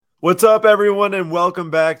What's up, everyone, and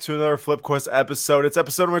welcome back to another FlipQuest episode. It's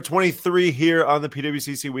episode number 23 here on the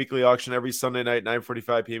PWCC Weekly Auction every Sunday night,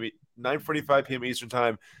 9:45 p.m. Eastern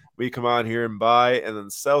Time. We come on here and buy and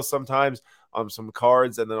then sell sometimes some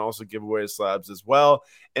cards and then also give away slabs as well.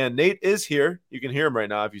 And Nate is here. You can hear him right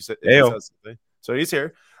now if he says something. So he's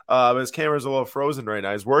here. But his camera's a little frozen right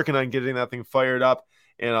now. He's working on getting that thing fired up.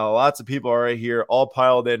 And lots of people are right here, all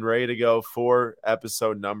piled in, ready to go for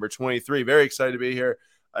episode number 23. Very excited to be here.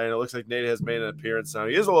 And it looks like Nate has made an appearance now.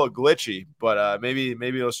 He is a little glitchy, but maybe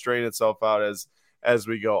it'll straighten itself out as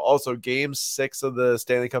we go. Also, Game 6 of the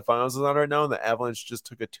Stanley Cup Finals is on right now, and the Avalanche just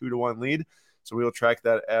took a 2-1 lead. So we will track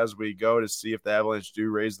that as we go to see if the Avalanche do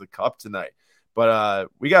raise the cup tonight. But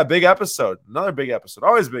we got a big episode, another big episode,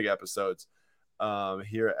 always big episodes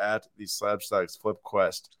here at the Slab Stocks Flip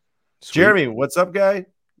Quest. Sweet. Jeremy, what's up, guy?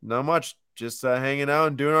 Not much, just hanging out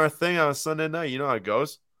and doing our thing on a Sunday night. You know how it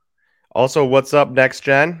goes. Also, what's up, Next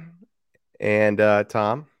Gen? And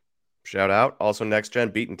Tom, shout out. Also, Next Gen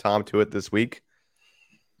beating Tom to it this week.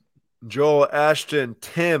 Joel, Ashton,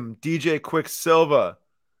 Tim, DJ Quicksilva.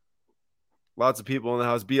 Lots of people in the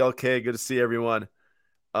house. BLK, good to see everyone.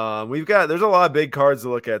 There's a lot of big cards to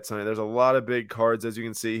look at tonight. There's a lot of big cards, as you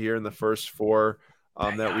can see here in the first four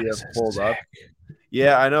that we have pulled up.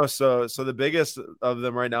 Yeah, I know. So the biggest of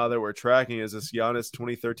them right now that we're tracking is this Giannis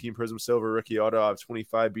 2013 Prism Silver rookie auto of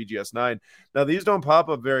 25 BGS 9. Now, these don't pop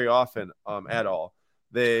up very often at all.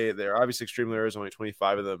 They're obviously extremely rare. There's only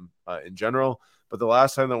 25 of them in general. But the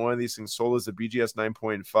last time that one of these things sold is a BGS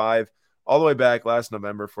 9.5 all the way back last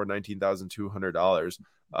November for $19,200.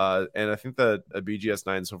 And I think that a BGS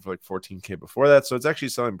 9 sold for like $14K before that. So it's actually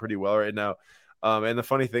selling pretty well right now. And the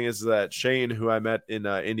funny thing is that Shane, who I met in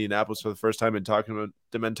Indianapolis for the first time and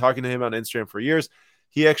been talking to him on Instagram for years,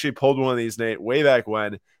 he actually pulled one of these, Nate, way back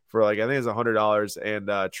when for like, I think it was $100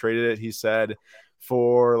 and traded it, he said,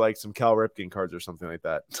 for like some Cal Ripken cards or something like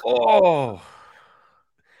that. Oh,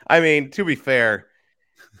 I mean, to be fair,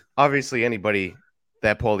 obviously anybody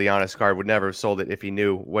that pulled the Giannis card would never have sold it if he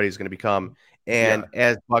knew what he's going to become. And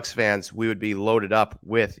as Bucks fans, we would be loaded up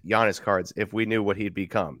with Giannis cards if we knew what he'd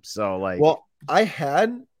become. So, well, I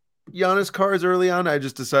had Giannis cards early on. I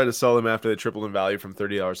just decided to sell them after they tripled in value from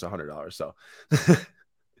 $30 to $100. So,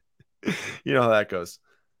 you know how that goes.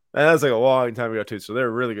 And that's like a long time ago too. So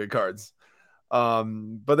they're really good cards.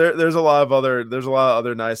 But there's a lot of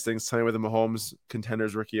other nice things tonight with the Mahomes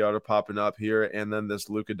Contenders rookie auto popping up here, and then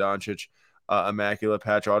this Luka Doncic immaculate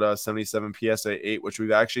patch auto 77 PSA 8, which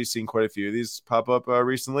we've actually seen quite a few of these pop up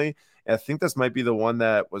recently. And I think this might be the one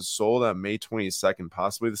that was sold on May 22nd,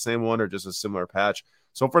 possibly the same one or just a similar patch.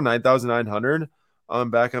 So for $9,900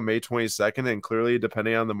 back on May 22nd, and clearly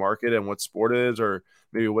depending on the market and what sport it is or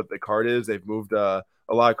maybe what the card is, they've moved a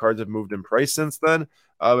lot of cards have moved in price since then.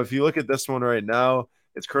 If you look at this one right now,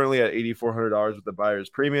 it's currently at $8,400 with the buyer's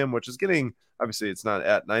premium, which is getting, obviously it's not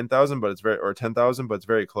at $9,000, but it's or $10,000, but it's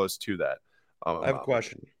very close to that. I have a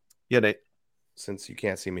question. Yeah, Nate. Since you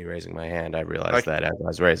can't see me raising my hand, I realized that as I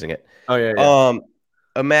was raising it. Oh, yeah.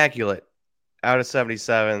 Immaculate out of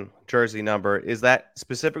 77 jersey number. Is that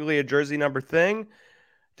specifically a jersey number thing?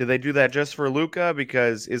 Do they do that just for Luka?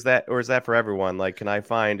 Because is that for everyone? Like, can I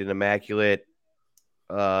find an immaculate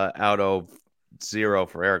out of 0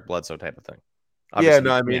 for Eric Bledsoe type of thing? Obviously, yeah,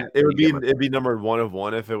 no, I mean it'd be number 1 of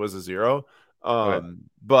 1 if it was a 0.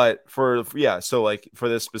 But so like for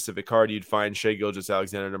this specific card, you'd find Shai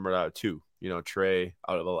Gilgeous-Alexander numbered out of 2, Trey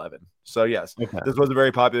out of 11. So yes, This was a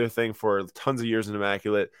very popular thing for tons of years in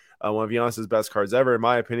Immaculate. One of Giannis's best cards ever, in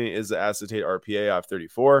my opinion, is the Acetate RPA off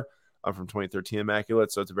 34 from 2013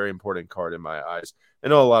 Immaculate. So it's a very important card in my eyes. I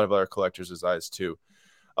know a lot of other collectors' eyes too.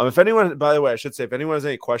 If anyone, by the way, I should say, if anyone has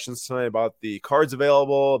any questions tonight about the cards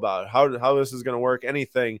available, about how this is going to work,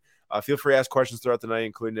 anything, feel free to ask questions throughout the night,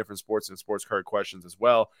 including different sports and sports card questions as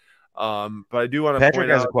well. But I do want to Patrick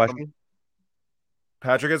has a question.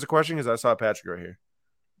 Patrick has a question because I saw Patrick right here.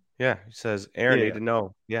 Yeah, he says, Aaron, need to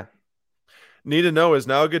know. Yeah. Need to know, is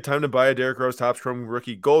now a good time to buy a Derrick Rose Topps Chrome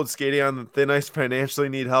rookie gold skating on thin ice financially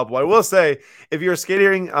need help? Well, I will say, if you're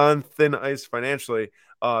skating on thin ice financially,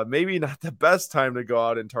 maybe not the best time to go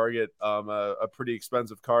out and target a pretty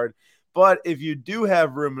expensive card. But if you do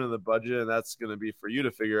have room in the budget, and that's going to be for you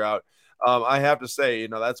to figure out, I have to say,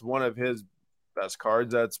 that's one of his best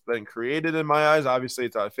cards that's been created in my eyes. Obviously,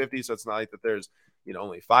 it's out of 50, so it's not like that there's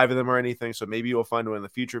only 5 of them or anything. So maybe you'll find one in the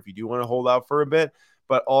future if you do want to hold out for a bit.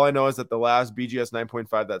 But all I know is that the last BGS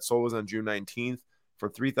 9.5 that sold was on June 19th for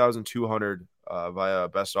 $3,200 via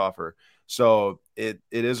best offer. So it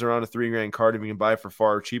is around a $3,000 card. If you can buy it for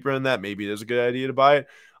far cheaper than that, maybe it is a good idea to buy it.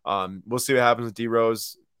 We'll see what happens with D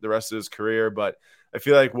Rose the rest of his career, but I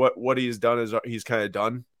feel like what he's done is he's kind of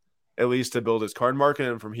done. at least to build his card market.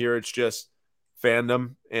 And from here, it's just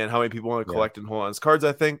fandom and how many people want to collect and hold on his cards,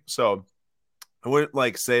 I think. So I wouldn't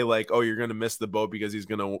like say like, oh, you're going to miss the boat because he's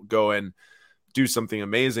going to go and do something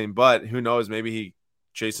amazing. But who knows? Maybe he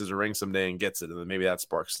chases a ring someday and gets it. And then maybe that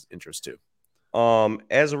sparks interest too.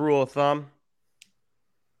 As a rule of thumb,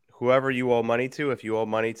 whoever you owe money to, if you owe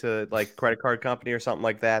money to like credit card company or something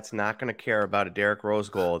like that, it's not going to care about a Derrick Rose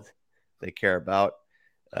Gold. They care about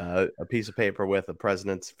a piece of paper with a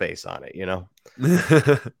president's face on it, you know?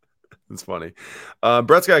 It's funny.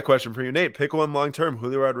 Brett's got a question for you, Nate. Pick one long term: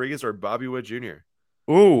 Julio Rodriguez or Bobby Witt Jr.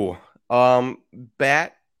 Ooh,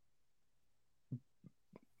 bat.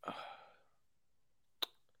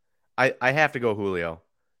 I have to go Julio.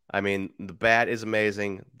 I mean, the bat is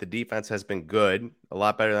amazing. The defense has been good, a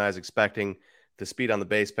lot better than I was expecting. The speed on the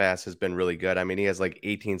base pass has been really good. I mean, he has like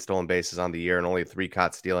 18 stolen bases on the year and only 3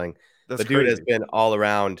 caught stealing. The dude has been all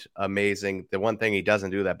around amazing. The one thing he doesn't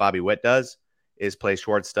do that Bobby Witt does is play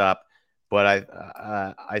shortstop. But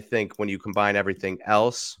I think when you combine everything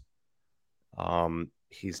else,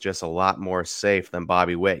 he's just a lot more safe than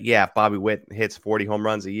Bobby Witt. Yeah, if Bobby Witt hits 40 home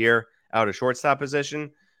runs a year out of shortstop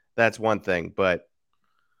position, that's one thing. But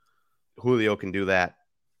Julio can do that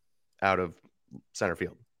out of center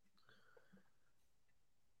field.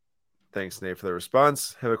 Thanks, Nate, for the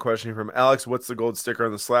response. I have a question from Alex. What's the gold sticker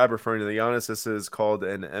on the slab referring to the Giannis? This is called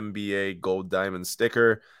an NBA gold diamond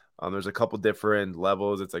sticker. There's a couple different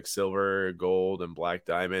levels. It's like silver, gold, and black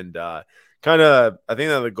diamond. I think that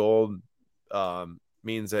the gold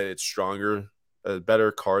means that it's stronger, a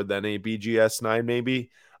better card than a BGS 9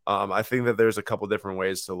 maybe. I think that there's a couple different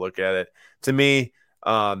ways to look at it. To me,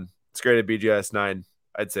 it's great at BGS 9.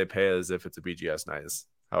 I'd say pay as if it's a BGS 9 is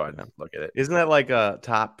how I look at it. Isn't that like a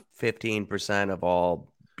top 15% of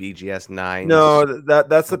all BGS 9s? No,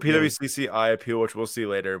 that's the PWCC eye appeal, which we'll see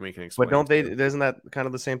later and we can explain. But don't they? Isn't that kind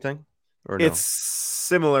of the same thing? Or no? It's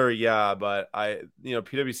similar, yeah, but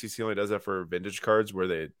PWCC only does that for vintage cards where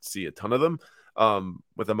they see a ton of them.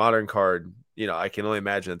 With a modern card, I can only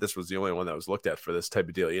imagine that this was the only one that was looked at for this type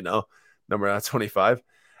of deal, number not 25.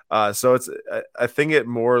 So I think it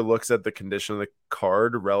more looks at the condition of the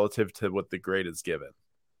card relative to what the grade is given,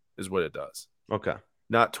 is what it does. Okay.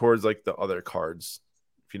 Not towards like the other cards,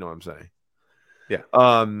 if you know what I'm saying. Yeah.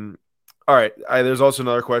 All right. There's also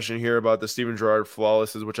another question here about the Steven Gerrard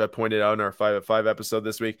flawlesses, which I pointed out in our 5 at 5 episode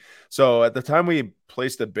this week. So at the time we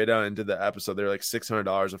placed a bid on and did the episode, they're like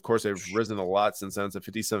 $600. Of course, they've risen a lot since then. It's at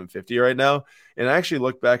 $5,750 right now. And I actually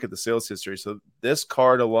looked back at the sales history. So this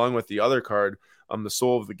card, along with the other card, the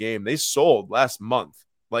Soul of the Game, they sold last month,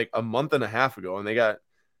 like a month and a half ago, and they got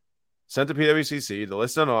sent to PWCC to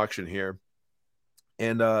list on auction here.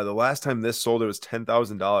 And the last time this sold, it was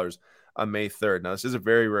 $10,000 on May 3rd. Now, this is a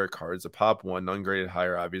very rare card. It's a pop 1, ungraded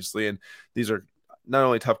higher, obviously. And these are not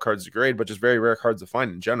only tough cards to grade, but just very rare cards to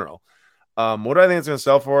find in general. What do I think it's going to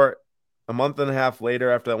sell for? A month and a half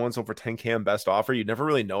later, after that one sold for $10K on best offer, you never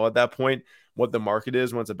really know at that point what the market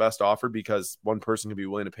is when it's a best offer, because one person can be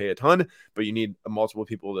willing to pay a ton, but you need multiple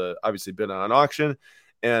people to obviously bid on an auction.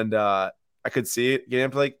 And I could see it getting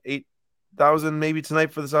up to like 8,000 maybe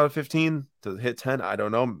tonight for this out of 15 to hit 10. I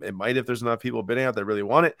don't know. It might if there's enough people bidding out that really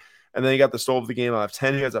want it. And then you got the Soul of the Game out of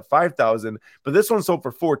 10. You guys at 5,000, but this one sold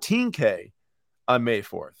for $14K on May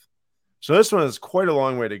 4th. So this one is quite a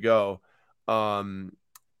long way to go.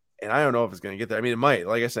 And I don't know if it's going to get there. I mean, it might.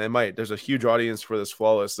 Like I said, it might. There's a huge audience for this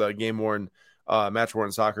flawless game-worn,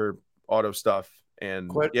 match-worn soccer auto stuff. And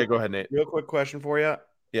go ahead, Nate. Real quick question for you.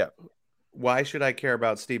 Yeah. Why should I care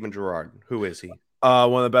about Steven Gerrard? Who is he?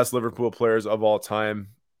 One of the best Liverpool players of all time.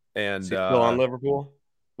 And is he still on Liverpool?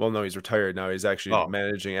 Well, no, he's retired now. He's actually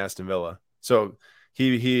managing Aston Villa. So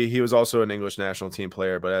he was also an English national team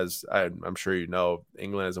player, but as I'm sure you know,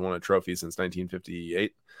 England hasn't won a trophy since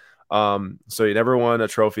 1958. So he never won a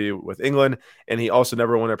trophy with England, and he also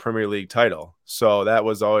never won a Premier League title. So that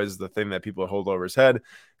was always the thing that people would hold over his head.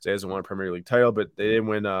 So he hasn't won a Premier League title, but they didn't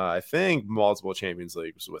win, I think, multiple Champions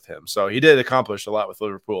Leagues with him. So he did accomplish a lot with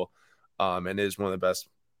Liverpool, and is one of the best.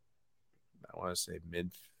 I want to say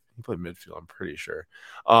he played midfield, I'm pretty sure.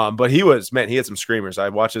 But he had some screamers. I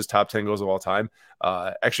watched his top 10 goals of all time.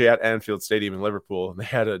 Actually at Anfield Stadium in Liverpool, and they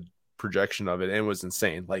had a projection of it, and it was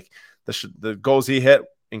insane. Like the goals he hit.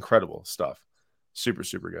 Incredible stuff. Super,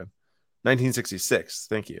 super good. 1966.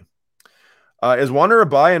 Thank you. Is Wander a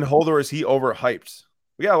buy and hold, or is he overhyped?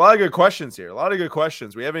 We got a lot of good questions here. A lot of good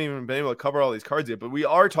questions. We haven't even been able to cover all these cards yet, but we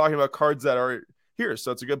are talking about cards that are here.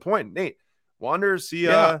 So it's a good point. Nate, Wander, see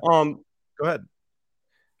go ahead.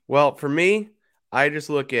 Well, for me, I just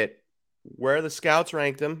look at where the scouts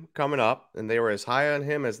ranked him coming up, and they were as high on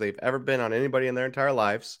him as they've ever been on anybody in their entire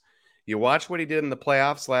lives. You watch what he did in the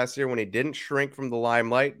playoffs last year when he didn't shrink from the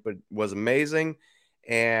limelight, but was amazing.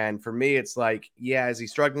 And for me, it's like, yeah, is he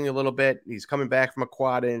struggling a little bit? He's coming back from a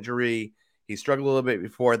quad injury. He struggled a little bit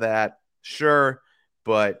before that, sure.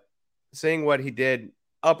 But seeing what he did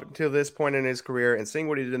up until this point in his career and seeing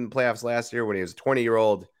what he did in the playoffs last year when he was a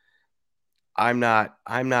 20-year-old, I'm not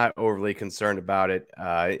overly concerned about it.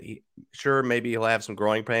 Sure, maybe he'll have some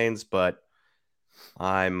growing pains, but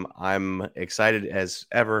I'm excited as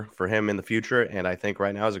ever for him in the future, and I think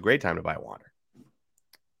right now is a great time to buy Wander.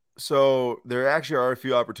 So there actually are a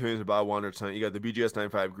few opportunities to buy Wander tonight. You got the BGS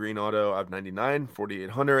 95 green auto of 99,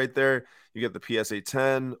 4,800 right there. You get the PSA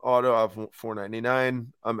 10 auto of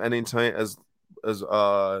 499 ending tonight as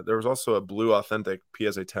there was also a blue authentic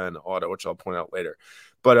PSA 10 auto, which I'll point out later.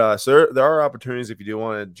 But so there are opportunities if you do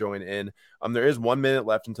want to join in. There is 1 minute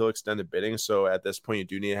left until extended bidding. So at this point, you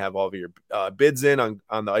do need to have all of your bids in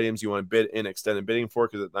on the items you want to bid in extended bidding for,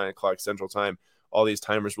 because at 9 o'clock Central Time, all these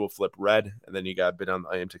timers will flip red, and then you got to bid on the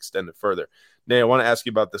item to extend it further. Nate, I want to ask you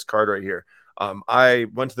about this card right here. I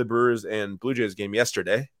went to the Brewers and Blue Jays game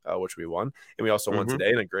yesterday, which we won, and we also won today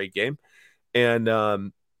in a great game. And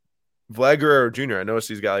Vlad Guerrero Jr., I noticed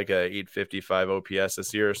he's got like a 855 OPS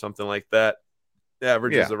this year or something like that. The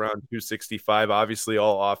average is around 265. Obviously,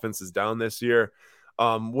 all offense is down this year.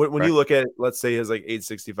 When you look at, let's say, his like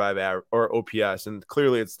 865 or OPS, and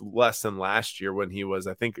clearly it's less than last year when he was,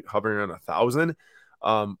 I think, hovering around 1,000.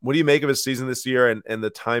 What do you make of his season this year and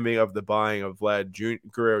the timing of the buying of Vlad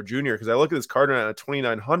Guerrero Jr.? Because I look at this card at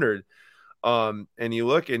 2,900, and you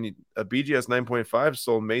look, and a BGS 9.5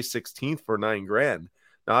 sold May 16th for $9,000.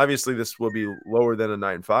 Now, obviously, this will be lower than a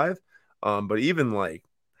 9.5, but even like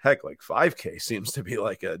 5K seems to be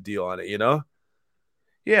like a deal on it, you know?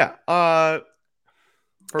 Yeah.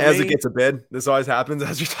 It gets a bid. This always happens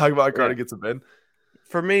as you talk about a card, it gets a bid.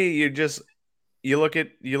 For me, you look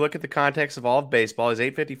at the context of all of baseball. His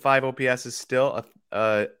 855 OPS is still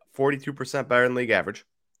a 42% better than league average.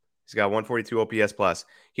 He's got 142 OPS plus.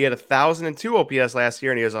 He had 1,002 OPS last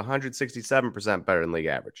year, and he was 167% better than league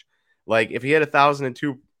average. Like, if he had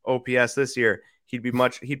 1,002 OPS this year, he'd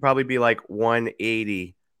probably be like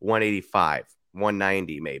 180, 185,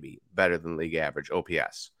 190 maybe better than league average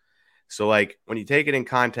OPS. So, like, when you take it in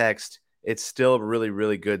context, it's still a really,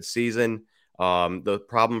 really good season. The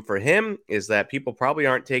problem for him is that people probably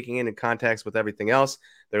aren't taking it in context with everything else.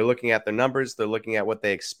 They're looking at their numbers. They're looking at what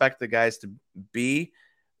they expect the guys to be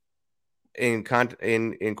in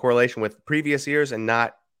correlation with previous years and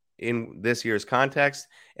not in this year's context.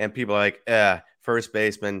 And people are like, first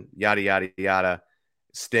baseman, yada, yada, yada,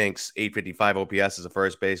 stinks. 855 OPS is a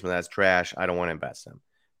first baseman. That's trash. I don't want to invest in him.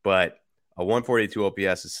 But a 142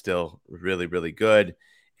 OPS is still really, really good.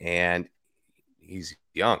 And he's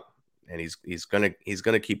young, and he's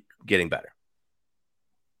gonna keep getting better.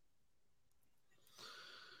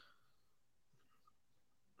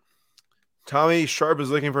 Tommy Sharp is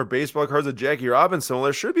looking for baseball cards of Jackie Robinson. Well,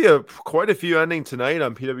 there should be quite a few ending tonight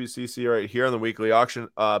on PWCC right here on the weekly auction.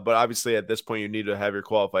 But obviously at this point, you need to have your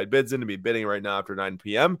qualified bids in to be bidding right now after 9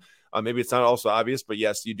 p.m. Maybe it's not also obvious, but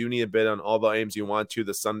yes, you do need a bid on all the items you want to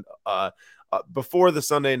before the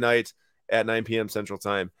Sunday night at 9 p.m. Central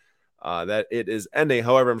Time. That it is ending.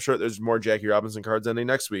 However, I'm sure there's more Jackie Robinson cards ending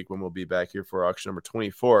next week when we'll be back here for auction number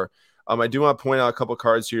 24. I do want to point out a couple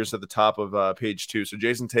cards here at the top of page 2. So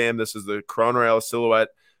Jason Tam, this is the Crown Royale Silhouette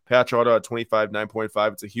patch auto at 25,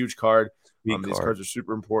 9.5. It's a huge card. These cards are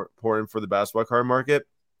super important for the basketball card market.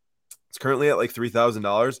 It's currently at like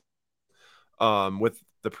 $3,000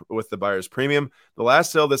 with the buyer's premium. The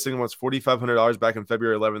last sale this thing was $4,500 back in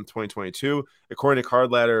February 11th, 2022. According to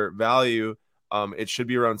Card Ladder Value, it should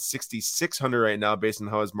be around 6,600 right now based on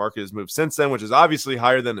how his market has moved since then, which is obviously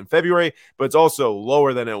higher than in February, but it's also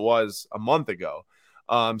lower than it was a month ago.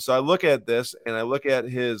 So I look at this and I look at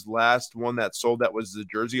his last one that sold. That was the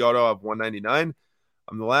jersey auto of 199.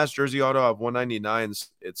 The last jersey auto of 199,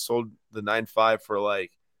 it sold the 9.5 for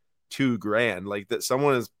like $2,000. Like that,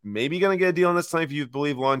 someone is maybe going to get a deal on this time if you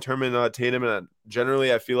believe long-term in Tatum. And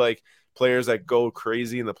generally, I feel like players that go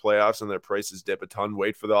crazy in the playoffs and their prices dip a ton,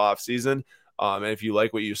 wait for the off season. And if you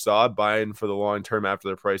like what you saw, buying for the long term after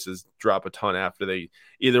their prices drop a ton after they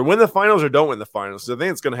either win the finals or don't win the finals. So I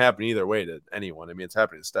think it's going to happen either way to anyone. I mean, it's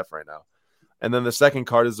happening to Steph right now. And then the second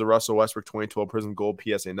card is the Russell Westbrook 2012 Prism Gold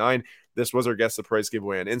PSA 9. This was our Guess the Price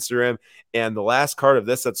giveaway on Instagram. And the last card of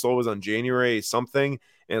this that sold was on January something,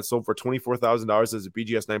 and it sold for $24,000 as a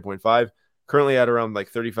BGS 9.5. Currently at around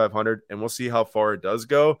like $3,500, and we'll see how far it does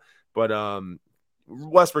go. But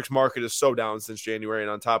Westbrook's market is so down since January,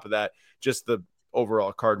 and on top of that, just the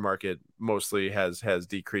overall card market mostly has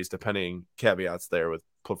decreased, depending caveats there with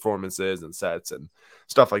performances and sets and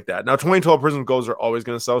stuff like that. Now, 2012 Prism Golds are always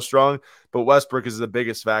going to sell strong, but Westbrook is the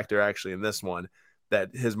biggest factor actually in this one,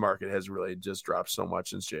 that his market has really just dropped so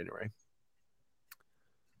much since January.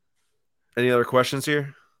 Any other questions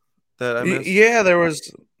here that I missed? Yeah,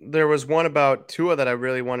 there was one about Tua that I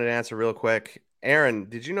really wanted to answer real quick. Aaron,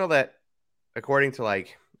 did you know that according to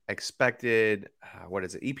like expected, what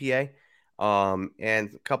is it, EPA,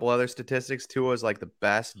 and a couple other statistics, Tua is like the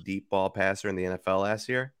best deep ball passer in the NFL last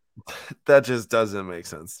year? That just doesn't make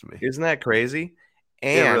sense to me. Isn't that crazy? It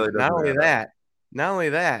And really doesn't not only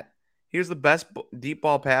that, he was the best deep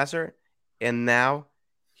ball passer, and now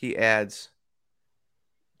he adds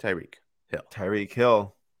Tyreek Hill. Tyreek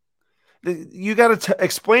Hill. You got to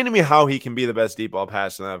explain to me how he can be the best deep ball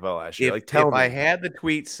passer in the NFL last year. If I had the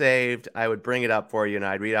tweet saved, I would bring it up for you and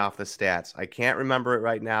I'd read off the stats. I can't remember it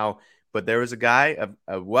right now, but there was a guy,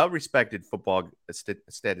 a well-respected football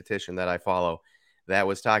statistician that I follow, that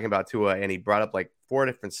was talking about Tua, and he brought up like 4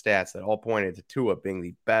 different stats that all pointed to Tua being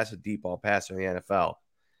the best deep ball passer in the NFL.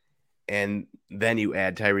 And then you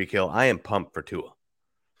add Tyreek Hill. I am pumped for Tua.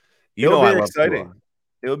 I love exciting. Tua.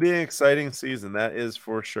 It'll be an exciting season, that is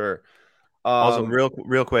for sure. Also,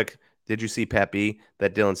 real quick, did you see Pat B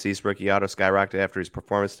that Dylan Cease rookie auto skyrocketed after his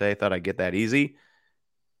performance today? Thought I'd get that easy.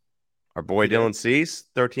 Our boy Dylan Cease,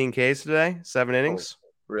 13 Ks today, 7 innings. Oh,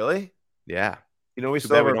 really? Yeah. We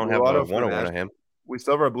still have our blue auto for one of him. We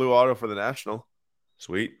still have our blue auto for the National.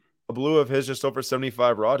 Sweet. A blue of his just over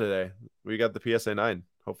 75 raw today. We got the PSA 9.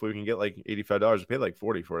 Hopefully we can get like $85. We paid like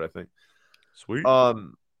 $40 for it, I think. Sweet.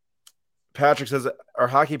 Patrick says, are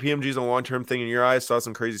hockey PMGs a long-term thing in your eyes? Saw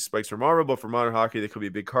some crazy spikes for Marvel, but for modern hockey, they could be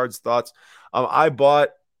big cards. Thoughts? I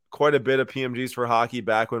bought quite a bit of PMGs for hockey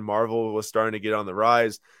back when Marvel was starting to get on the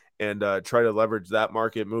rise, and try to leverage that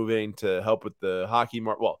market moving to help with the hockey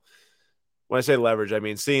market. Well, when I say leverage, I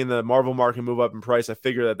mean seeing the Marvel market move up in price. I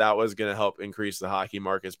figured that was going to help increase the hockey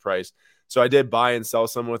market's price. So I did buy and sell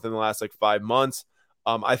some within the last like 5 months.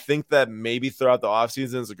 I think that maybe throughout the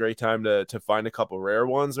offseason is a great time to find a couple rare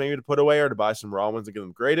ones maybe to put away, or to buy some raw ones and get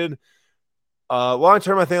them graded. Long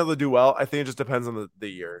term, I think they'll do well. I think it just depends on the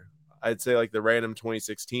year. I'd say like the random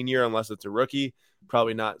 2016 year, unless it's a rookie,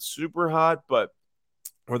 probably not super hot,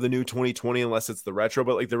 or the new 2020, unless it's the retro.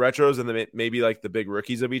 But like the retros and maybe like the big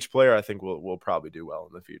rookies of each player, I think will probably do well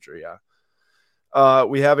in the future. Yeah.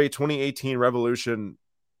 We have a 2018 Revolution.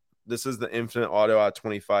 This is the Infinite Auto at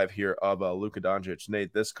 25 here of Luka Doncic.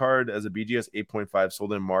 Nate, this card as a BGS 8.5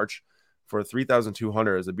 sold in March for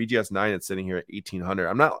 3,200. As a BGS 9, it's sitting here at 1,800.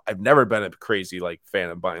 I've never been a crazy like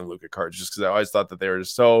fan of buying Luka cards, just because I always thought that they were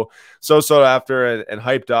just so after and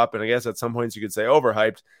hyped up. And I guess at some points you could say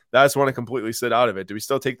overhyped. I just want to completely sit out of it. Do we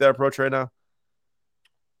still take that approach right now?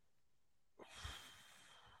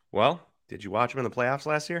 Well, did you watch him in the playoffs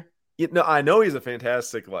last year? No, I know he's a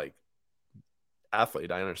fantastic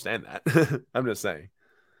athlete. I understand that. I'm just saying.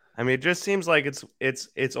 I mean, it just seems like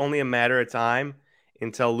it's only a matter of time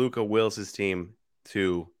until Luka wills his team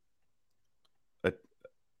to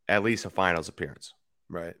at least a finals appearance.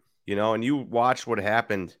 Right. And you watched what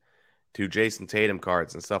happened to Jason Tatum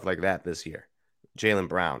cards and stuff like that this year. Jaylen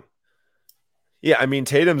Brown. Yeah, I mean,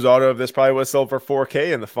 Tatum's auto of this probably was sold for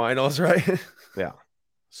 4K in the finals, right? Yeah.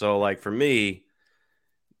 So like for me,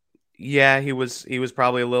 yeah, he was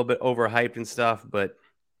probably a little bit overhyped and stuff, but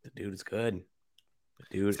the dude is good.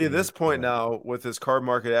 See, at this point now, with this card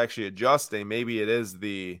market actually adjusting, maybe it is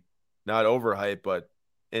the not overhyped, but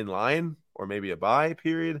in line, or maybe a buy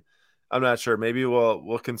period. I'm not sure. Maybe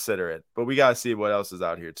we'll consider it, but we gotta see what else is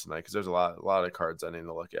out here tonight, because there's a lot of cards I need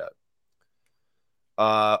to look at.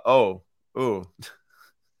 How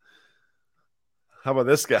about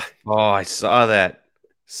this guy? Oh, I saw that.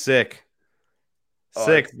 Sick,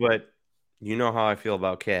 but you know how I feel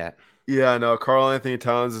about Cat. Yeah, no, Karl-Anthony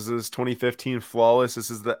Towns. This is 2015 Flawless. This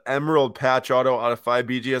is the Emerald Patch Auto out of 5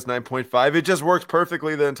 BGS 9.5. It just works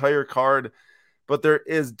perfectly, the entire card, but there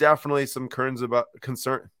is definitely some concerns about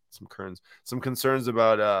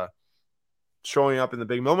showing up in the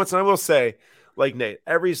big moments. And I will say, like Nate,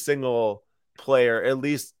 every single player, at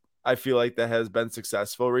least I feel like that has been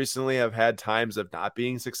successful recently, have had times of not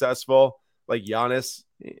being successful. Like Giannis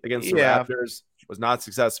against the Raptors was not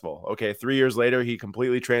successful. Okay, 3 years later, he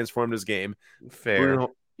completely transformed his game. Fair.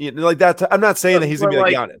 Like that. I'm not saying that he's going to be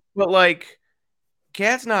like Giannis. But like,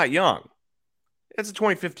 Cat's not young. It's a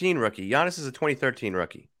 2015 rookie. Giannis is a 2013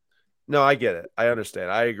 rookie. No, I get it. I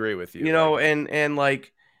understand. I agree with you. And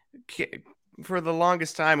like, for the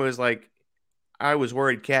longest time, it was like, I was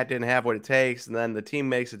worried Cat didn't have what it takes, and then the team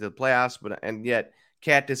makes it to the playoffs, and yet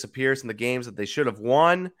Cat disappears in the games that they should have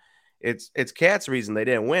won. It's Cat's reason they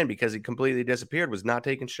didn't win because he completely disappeared, was not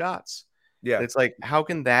taking shots. Yeah. And it's like, how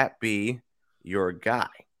can that be your guy?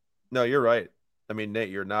 No, you're right. I mean, Nate,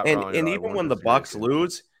 you're not And wrong. and I even when 100% the agree with Bucks you.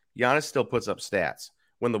 lose, Giannis still puts up stats.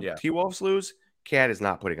 When the Yeah. T-Wolves lose, Cat is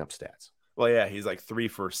not putting up stats. Well, yeah, he's like 3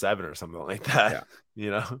 for 7 or something like that. Yeah.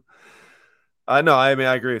 You know? I know. I mean,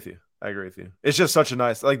 I agree with you. I agree with you. It's just such a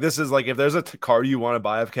nice, like, this is like, if there's a card you want to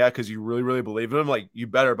buy of Cat because you really, really believe in him, like, you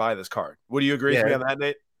better buy this card. Would you agree with me on that,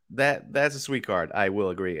 Nate? That's a sweet card. I will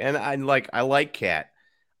agree. And I like Cat.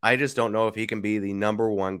 I just don't know if he can be the number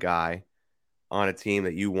one guy on a team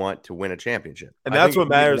that you want to win a championship. And that's what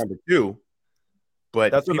matters. Number two,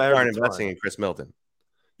 but that's what people matters aren't investing in Chris Middleton.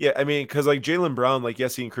 Yeah, I mean, because like Jaylen Brown, like,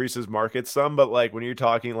 yes, he increases market some, but like when you're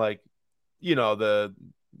talking like, you know, the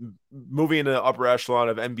moving into the upper echelon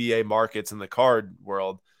of NBA markets in the card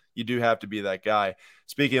world, you do have to be that guy.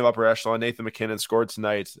 Speaking of upper echelon, Nathan McKinnon scored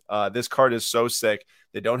tonight. This card is so sick.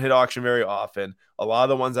 They don't hit auction very often. A lot of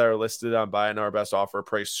the ones that are listed on Buy It Now or Best Offer are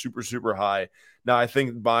priced super, super high. Now, I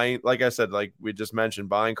think buying, like I said, like we just mentioned,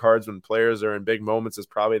 buying cards when players are in big moments is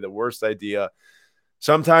probably the worst idea.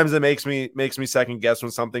 Sometimes it makes me second guess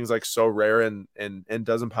when something's like so rare and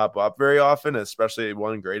doesn't pop up very often, especially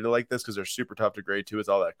one graded like this, because they're super tough to grade too with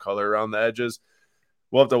all that color around the edges.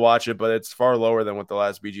 We'll have to watch it, but it's far lower than what the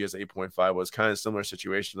last BGS 8.5 was. Kind of similar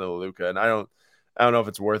situation to the Luka, and I don't know if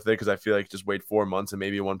it's worth it because I feel like just wait 4 months and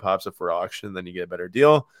maybe one pops up for auction, then you get a better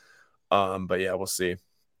deal. But yeah, we'll see.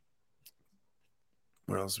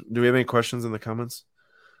 What else? Do we have any questions in the comments?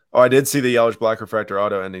 Oh, I did see the Yelich Black Refractor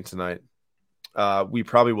auto ending tonight. We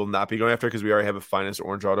probably will not be going after because we already have a finest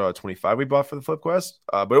orange auto at 25 we bought for the Flip Quest.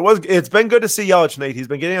 But it's been good to see Yelich, Nate. He's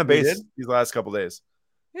been getting on base these last couple days.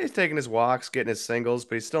 He's taking his walks, getting his singles,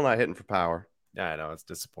 but he's still not hitting for power. Yeah, I know. It's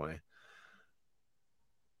disappointing.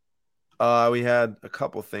 We had a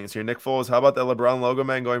couple things here. Nick Foles, how about that LeBron logo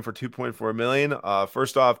man going for $2.4 million?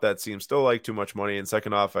 First off, that seems still like too much money. And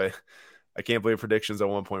second off, I can't believe predictions at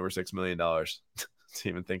one point were $6 million. To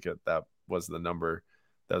even think that was the number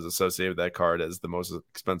that was associated with that card as the most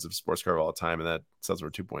expensive sports card of all time. And that sells for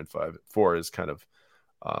 2.54 is kind of,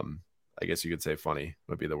 I guess you could say funny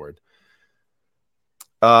would be the word.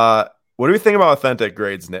 What do we think about authentic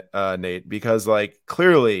grades, Nate? Because like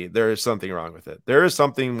clearly there is something wrong with it. There is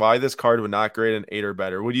something why this card would not grade an 8 or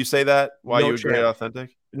better. Would you say that? Why you would grade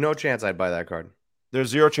authentic? No chance I'd buy that card. There's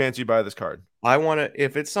zero chance you buy this card. I want to,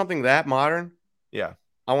 if it's something that modern, yeah,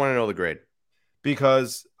 I want to know the grade.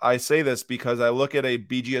 Because I say this because I look at a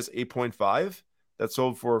BGS 8.5 that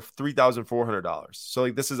sold for $3,400. So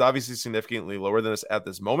like this is obviously significantly lower than us at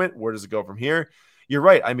this moment. Where does it go from here? You're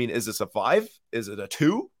right. I mean, is this a 5? Is it a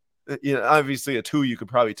 2? You know, obviously a 2 you could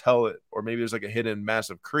probably tell it, or maybe there's like a hidden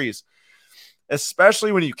massive crease,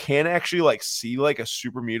 especially when you can actually like see like a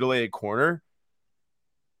super mutilated corner.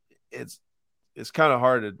 It's kind of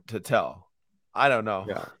hard to tell. I don't know.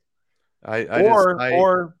 Yeah.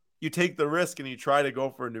 Or you take the risk and you try to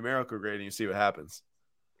go for a numerical grade and you see what happens.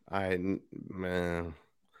 I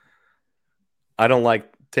don't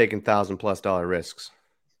like taking $1,000+ risks.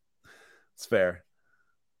 It's fair.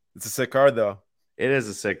 It's a sick card though. It is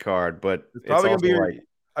a sick card, but it's probably gonna be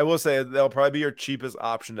I will say they'll probably be your cheapest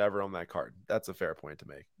option to ever own that card. That's a fair point to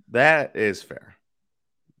make. That is fair.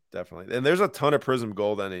 Definitely. And there's a ton of Prism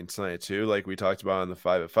Gold ending tonight too, like we talked about on the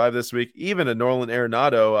 5 at 5 this week. Even a Nolan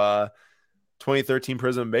Arenado 2013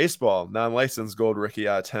 Prism Baseball non-licensed gold rookie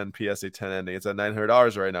 10 PSA 10 ending. It's at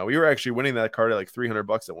 $900 right now. We were actually winning that card at like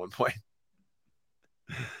 $300 at one point.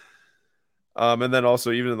 And then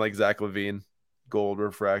also even like Zach LaVine gold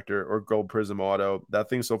refractor or gold Prism auto, that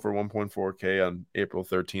thing sold for 1.4K on April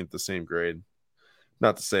 13th, the same grade.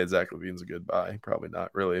 Not to say Zach LaVine's a good buy, probably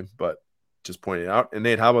not really, but just pointing out. And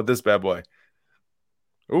Nate, how about this bad boy?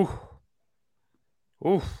 Ooh.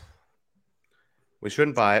 We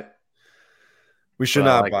shouldn't buy it. We should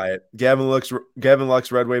not buy it. Gavin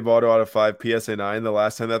Lux Red Wave auto out of 5 PSA 9. The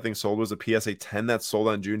last time that thing sold was a PSA 10 that sold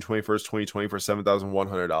on June 21st, 2020 for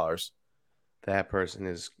 $7,100. That person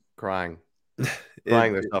is crying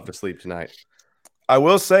themselves to sleep tonight. I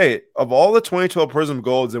will say, of all the 2012 Prism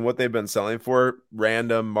Golds and what they've been selling for,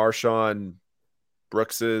 random Marshawn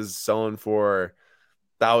Brooks is selling for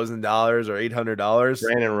 $1,000 or $800.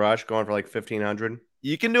 Brandon Rush going for like $1,500.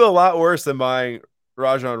 You can do a lot worse than buying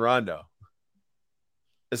Rajon Rondo,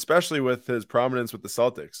 especially with his prominence with the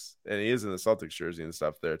Celtics. And he is in the Celtics jersey and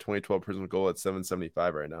stuff there. 2012 Prism Gold at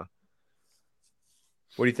 $775 right now.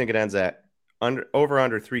 What do you think it ends at? Under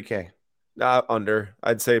 3K? Not under.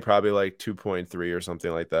 I'd say probably like 2.3 or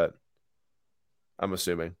something like that. I'm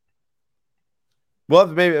assuming. Well,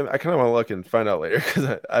 maybe I kind of want to look and find out later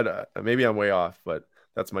because I maybe I'm way off, but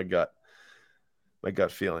that's my gut. My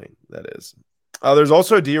gut feeling, that is. There's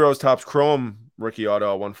also a D Rose Topps Chrome rookie auto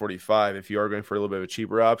at 145. If you are going for a little bit of a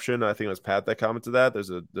cheaper option, I think it was Pat that commented that.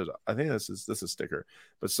 I think this is a sticker,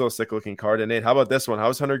 but still a sick looking card. And Nate, how about this one?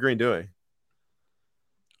 How's Hunter Green doing?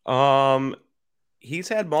 He's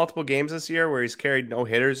had multiple games this year where he's carried no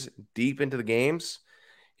hitters deep into the games.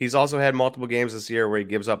 He's also had multiple games this year where he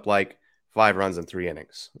gives up like 5 runs in 3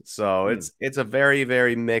 innings. So it's a very,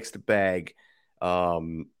 very mixed bag.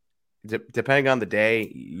 Depending on the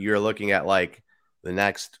day, you're looking at like the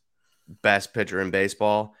next best pitcher in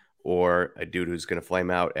baseball or a dude who's going to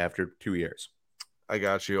flame out after 2 years. I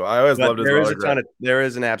got you. I always loved his autograph. There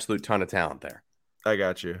is an absolute ton of talent there. I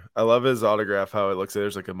got you. I love his autograph, how it looks like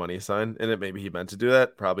there's like a money sign in it. Maybe he meant to do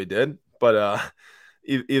that. Probably did. But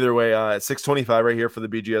either way, 625 right here for the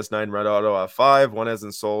BGS 9 red auto 5. One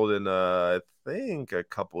hasn't sold in, I think, a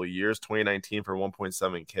couple of years. 2019 for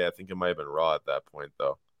 1.7K. I think it might have been raw at that point,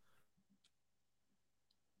 though.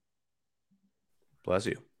 Bless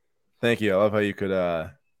you. Thank you. I love how you could.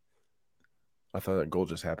 I thought that goal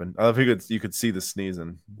just happened. I love how you could see the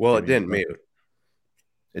sneezing. Well, it didn't mute.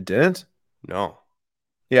 It didn't? No.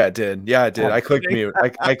 Yeah, it did. Yeah, it did. I clicked mute.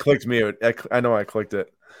 I clicked mute. I know I clicked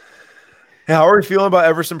it. Hey, how are we feeling about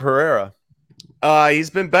Everson Pereira? He's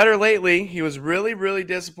been better lately. He was really, really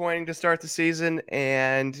disappointing to start the season,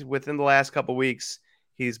 and within the last couple weeks,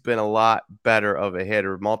 he's been a lot better of a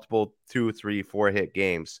hitter. Multiple 2, 3, 4 hit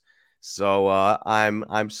games. So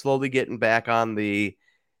I'm slowly getting back on the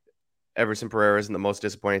Everson Pereira isn't the most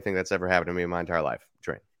disappointing thing that's ever happened to me in my entire life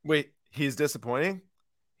train. Wait, he's disappointing?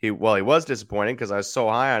 He was disappointing because I was so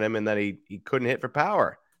high on him, and then he couldn't hit for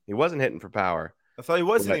power. He wasn't hitting for power. I thought he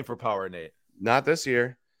was hitting for power, Nate. Not this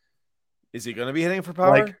year. Is he going to be hitting for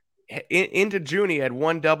power? Like into June, he had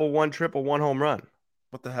 1 double, 1 triple, 1 home run.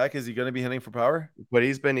 What the heck? Is he going to be hitting for power? But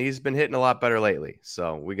he's been hitting a lot better lately,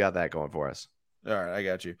 so we got that going for us. All right, I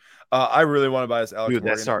got you. I really want to buy this Alex Dude,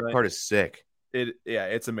 Morgan. That start card is sick.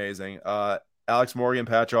 It's amazing. Alex Morgan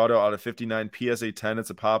patch auto out of 59 PSA 10. It's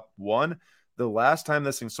a pop 1. The last time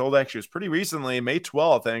this thing sold actually was pretty recently, May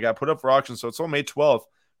 12th, and it got put up for auction. So it sold May 12th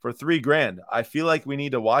for $3,000. I feel like we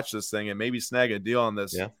need to watch this thing and maybe snag a deal on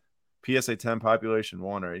this PSA 10 population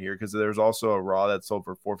 1 right here, because there's also a raw that sold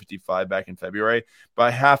for $455 back in February. But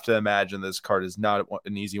I have to imagine this card is not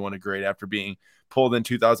an easy one to grade after being pulled in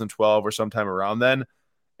 2012 or sometime around then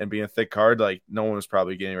and being a thick card. Like, no one was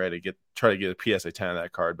probably getting ready to try to get a PSA 10 of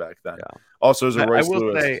that card back then. Yeah. Also, as a Royce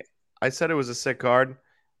Lewis. I said it was a sick card.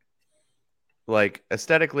 Like,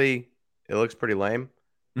 aesthetically, it looks pretty lame,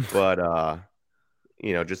 but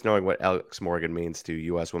just knowing what Alex Morgan means to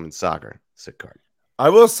U.S. women's soccer, sick card. I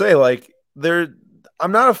will say, like,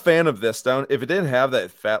 I'm not a fan of this down. If it didn't have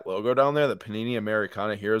that fat logo down there, the Panini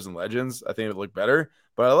Americana Heroes and Legends, I think it would look better.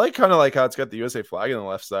 But I kind of like how it's got the USA flag on the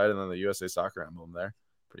left side and then the USA soccer emblem there.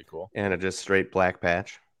 Pretty cool. And a just straight black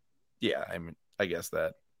patch. Yeah, I mean, I guess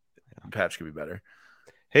that patch could be better.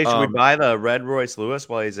 Hey, should we buy the red Royce Lewis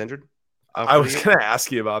while he's injured? I was going to ask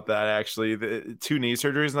you about that, actually. The 2 knee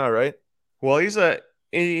surgeries, not right? Well, he's a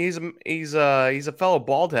fellow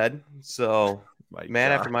bald head, so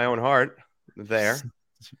after my own heart there.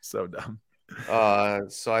 So dumb.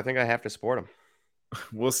 So I think I have to support him.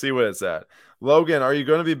 We'll see what it's at. Logan, are you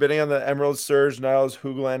going to be bidding on the Emerald Surge Niles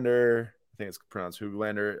Hoglander? I think it's pronounced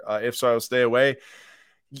Hoglander. If so, I'll stay away.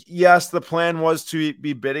 Yes, the plan was to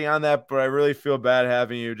be bidding on that, but I really feel bad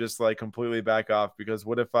having you just like completely back off, because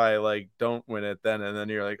what if I like don't win it then, and then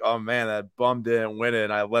you're like, oh man, that bum didn't win it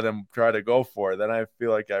and I let him try to go for it. Then I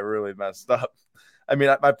feel like I really messed up. I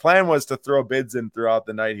mean, my plan was to throw bids in throughout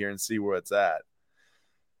the night here and see where it's at.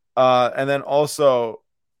 And then also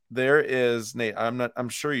there is, Nate, I'm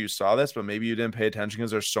sure you saw this, but maybe you didn't pay attention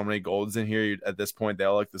because there's so many golds in here. At this point, they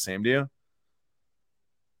all look the same to you.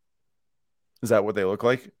 Is that what they look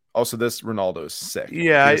like? Also, this Ronaldo is sick.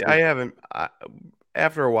 Yeah, I haven't.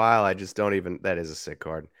 After a while, I just don't even. That is a sick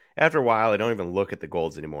card. After a while, I don't even look at the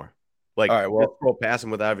golds anymore. Like, all right, well, scroll past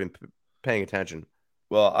them without even paying attention.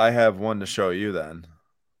 Well, I have one to show you then.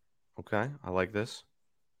 Okay, I like this.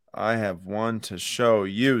 I have one to show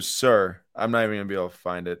you, sir. I'm not even going to be able to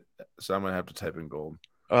find it, so I'm going to have to type in gold.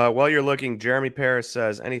 While you're looking, Jeremy Paris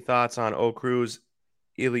says, any thoughts on Cruz,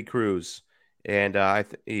 Ely Cruz? And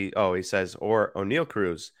he says, or O'Neal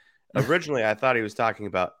Cruz. Originally, I thought he was talking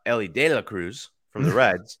about Ellie De La Cruz from the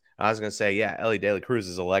Reds. I was going to say, yeah, Ellie De La Cruz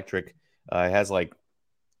is electric. Has like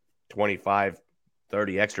 25,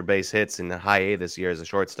 30 extra base hits in the high A this year as a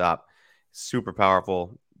shortstop. Super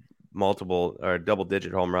powerful, multiple or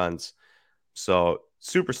double-digit home runs. So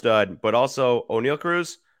super stud, but also O'Neal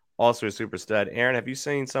Cruz, also a super stud. Aaron, have you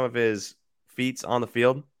seen some of his feats on the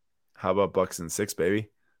field? How about Bucks and 6, baby?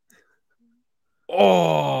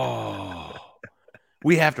 Oh,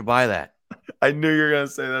 we have to buy that. I knew you were gonna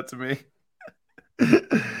say that to me.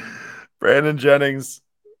 Brandon Jennings,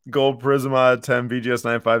 gold prism out of 10, VGS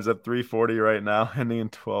 95's at 340 right now, ending in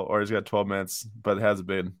 12, or he's got 12 minutes, but it hasn't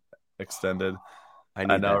been extended. I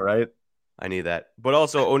know, That. right? I need that. But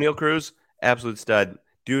also O'Neal Cruz, absolute stud.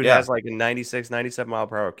 Dude Yeah. has like a 96, 97 mile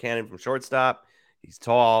per hour cannon from shortstop. He's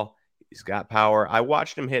tall. He's got power. I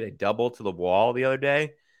watched him hit a double to the wall the other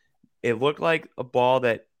day. It looked like a ball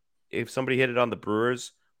that if somebody hit it on the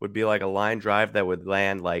Brewers would be like a line drive that would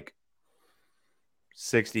land like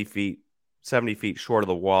 60 feet, 70 feet short of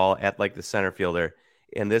the wall at like the center fielder.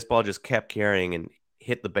 And this ball just kept carrying and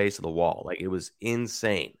hit the base of the wall. Like it was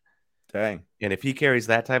insane. Dang. And if he carries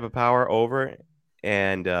that type of power over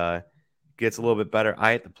and gets a little bit better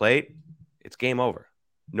eye at the plate, it's game over.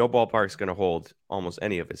 No ballpark's going to hold almost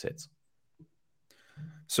any of his hits.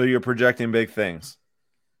 So you're projecting big things.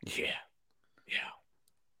 Yeah.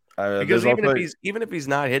 Because even if he's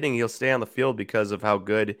not hitting, he'll stay on the field because of how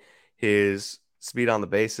good his speed on the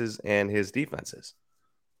bases and his defense is.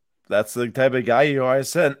 That's the type of guy you always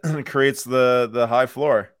said creates the high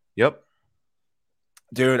floor. Yep.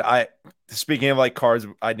 Dude, speaking of like cards,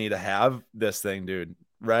 I need to have this thing, dude.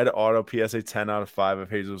 Red auto PSA 10 out of 5 of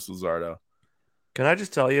Jesus Luzardo. Can I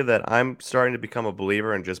just tell you that I'm starting to become a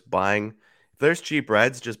believer in just buying? If there's cheap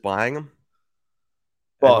reds, just buying them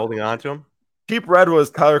and holding on to them. Cheap red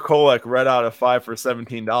was Tyler Kolek, red out of 5 for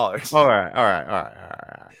 $17. All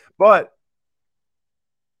right. But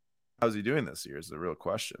how's he doing this year is the real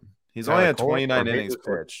question. He's only had 29 innings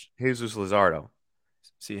pitched. Jesus Luzardo.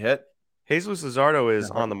 Is he hit? Jesus Luzardo is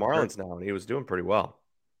on the Marlins now, and he was doing pretty well.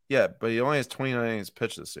 Yeah, but he only has 29 innings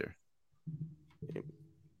pitched this year.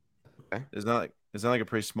 Okay. Isn't that like a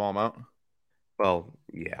pretty small amount? Well,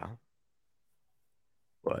 yeah.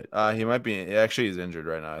 But he might be actually he's injured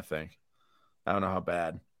right now, I think. I don't know how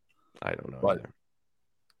bad. I don't know. But either.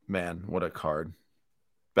 Man, what a card.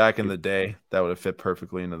 Back in the day, that would have fit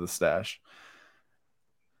perfectly into the stash.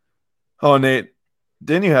 Oh, Nate,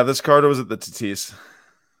 didn't you have this card or was it the Tatis?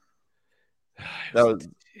 That was the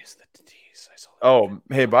Tatis. I saw that. Oh,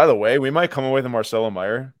 hey, by the way, we might come away with a Marcelo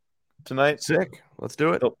Meyer tonight. Sick. Let's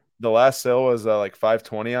do it. The last sale was like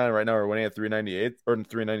 520 on it. Right now we're winning at 398 or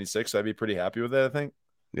 396. So I'd be pretty happy with it, I think.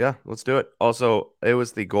 Yeah, let's do it. Also, it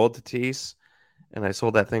was the gold Tatis, and I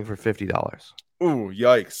sold that thing for $50. Ooh,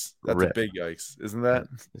 yikes. That's a big yikes, isn't that?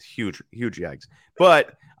 It's huge yikes.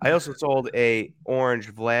 But I also sold a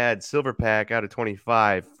orange Vlad silver pack out of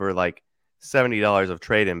 25 for like $70 of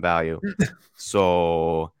trade-in value.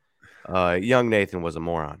 So young Nathan was a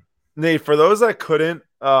moron. Nate, for those that couldn't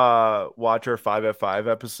watch our 5 at 5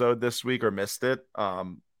 episode this week or missed it,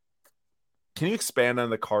 can you expand on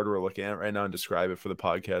the card we're looking at right now and describe it for the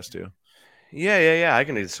podcast too? Yeah. I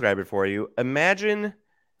can describe it for you. Imagine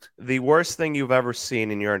the worst thing you've ever seen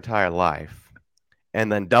in your entire life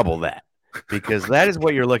and then double that, because that is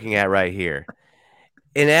what you're looking at right here.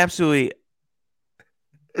 An absolutely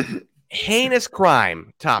heinous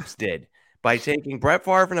crime Topps did by taking Brett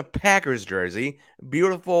Favre in a Packers jersey,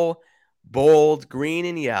 beautiful, bold, green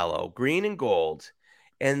and yellow, green and gold,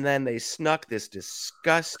 and then they snuck this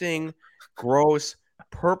disgusting, gross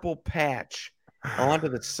purple patch onto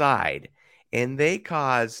the side, and they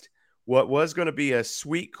caused what was going to be a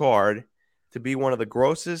sweet card to be one of the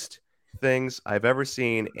grossest things I've ever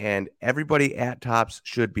seen, and everybody at Topps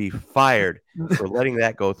should be fired for letting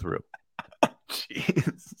that go through.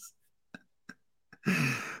 Jeez.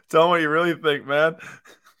 Tell them what you really think, man.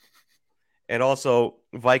 And also,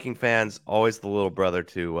 Viking fans, always the little brother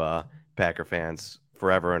to Packer fans,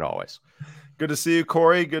 forever and always. Good to see you,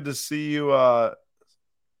 Corey. Good to see you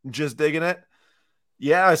just digging it.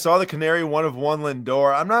 Yeah, I saw the Canary 1 of 1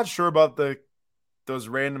 Lindor. I'm not sure about those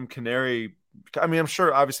random Canary. I mean, I'm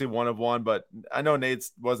sure obviously 1 of 1, but I know Nate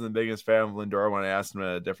wasn't the biggest fan of Lindor when I asked him in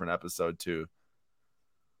a different episode too.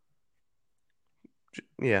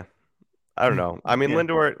 Yeah. I don't know. I mean, yeah.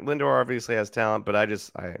 Lindor obviously has talent, but I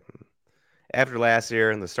after last year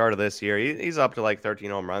and the start of this year, he's up to like 13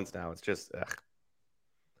 home runs now. It's just,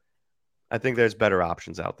 I think there's better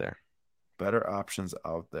options out there. Better options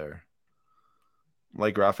out there.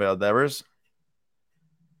 Like Rafael Devers?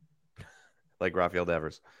 Like Rafael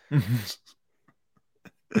Devers.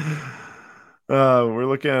 We're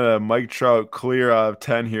looking at a Mike Trout clear out of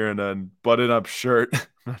 10 here and a button-up shirt.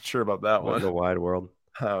 I'm not sure about that one. The wide world.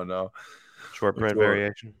 I don't know. Short print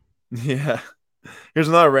variation. Yeah. Here's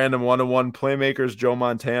another random 1 of 1 Playmakers Joe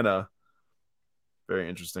Montana. Very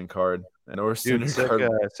interesting card. I know we're sick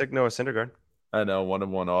Noah Syndergaard. I know 1 of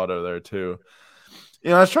 1 auto there too.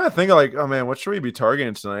 I was trying to think of like, oh man, what should we be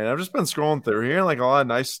targeting tonight? I've just been scrolling through here and like a lot of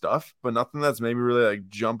nice stuff, but nothing that's maybe really like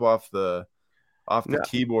jump off the No,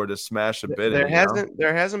 keyboard to smash a bid there in.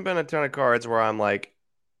 hasn't been a ton of cards where I'm like,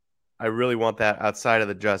 I really want that outside of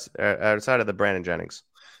the Brandon Jennings.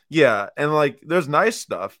 Yeah, and like there's nice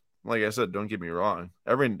stuff. Like I said, don't get me wrong.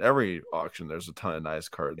 Every auction there's a ton of nice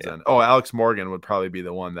cards. Yeah. And Alex Morgan would probably be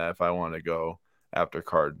the one that if I want to go after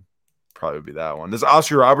card, probably be that one. This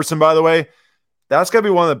Oscar Robertson, by the way, that's gotta be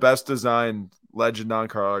one of the best designed legend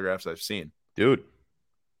non-card autographs I've seen. Dude,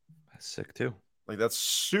 that's sick too. Like that's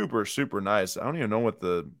super, super nice. I don't even know what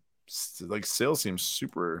the like sale seems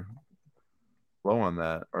super low on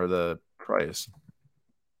that or the price.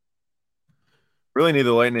 Really need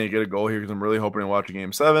the Lightning to get a goal here because I'm really hoping to watch a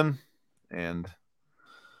game 7. And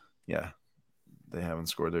yeah, they haven't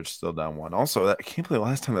scored. They're still down 1. Also, I can't believe the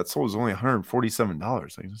last time that sold was only $147.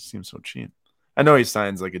 Like, it just seems so cheap. I know he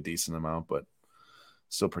signs like a decent amount, but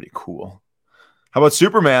still pretty cool. How about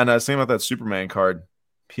Superman? I was thinking about that Superman card.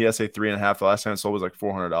 PSA 3.5. The last time it sold was like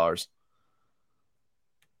 $400.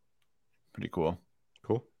 Pretty cool.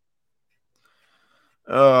 Cool.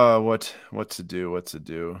 What to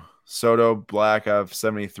do? Soto Black, I have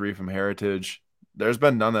 73 from Heritage. There's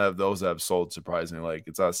been none of those that have sold, surprisingly. Like,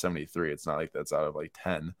 it's out of 73. It's not like that's out of like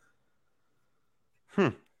 10.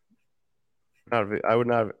 I would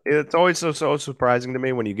not have. It's always so surprising to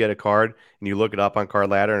me when you get a card and you look it up on Card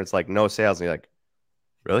Ladder and it's like no sales, and you're like,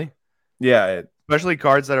 really? Yeah, Especially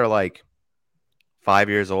cards that are like 5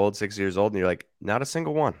 years old, 6 years old, and you're like, not a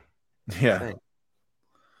single one. yeah. Dang.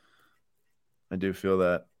 I do feel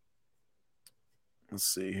that. Let's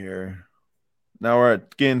see here. Now we're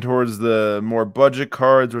getting towards the more budget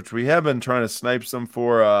cards, which we have been trying to snipe some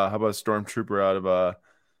for. How about Stormtrooper out of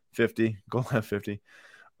 50? Gold at 50.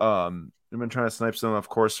 We've been trying to snipe some, of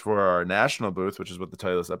course, for our national booth, which is what the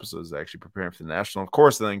title of this episode is, actually preparing for the national, of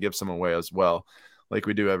course, and then give some away as well, like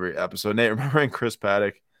we do every episode. Nate, remember when Chris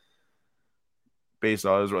Paddock base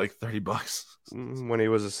autos were like $30 When he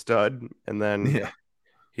was a stud, and then yeah.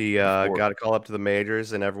 he got a call up to the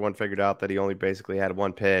majors, and everyone figured out that he only basically had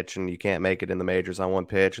one pitch, and you can't make it in the majors on one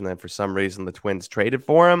pitch. And then for some reason, the Twins traded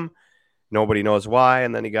for him. Nobody knows why,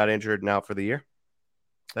 and then he got injured and out for the year.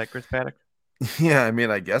 Is that Chris Paddock? Yeah, I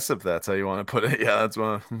mean, I guess if that's how you want to put it, yeah, that's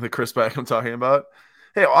one of the Chris Paddock I'm talking about.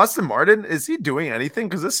 Hey, Austin Martin, is he doing anything?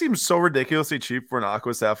 Because this seems so ridiculously cheap for an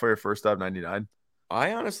Aqua Sapphire first out of 99.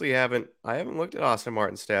 I honestly haven't. I haven't looked at Austin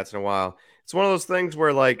Martin's stats in a while. It's one of those things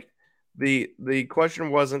where like the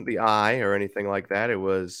question wasn't the eye or anything like that. It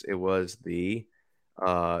was the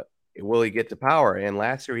will he get to power? And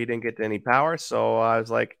last year he didn't get to any power, so I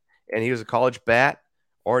was like, and he was a college bat,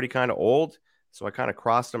 already kind of old, so I kind of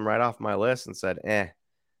crossed him right off my list and said,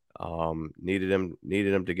 needed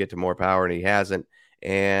him to get to more power, and he hasn't.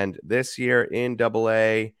 And this year in Double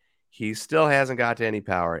A, he still hasn't got to any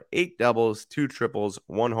power. 8 doubles, 2 triples,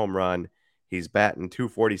 1 home run. He's batting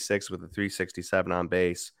 .246 with a .367 on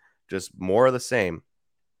base. Just more of the same.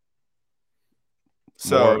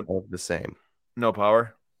 So more of the same. No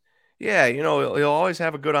power. Yeah, he'll always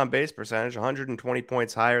have a good on base percentage. 120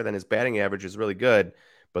 points higher than his batting average is really good,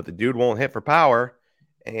 but the dude won't hit for power.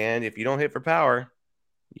 And if you don't hit for power,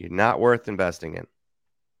 you're not worth investing in.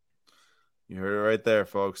 You heard it right there,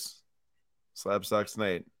 folks. Slabstocks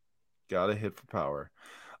Nate. Gotta hit for power.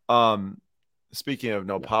 Speaking of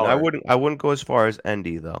no power, I wouldn't go as far as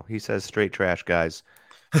Endy though. He says straight trash, guys.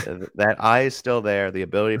 That eye is still there. The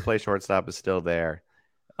ability to play shortstop is still there.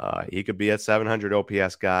 He could be a 700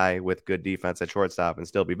 OPS guy with good defense at shortstop and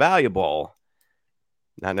still be valuable.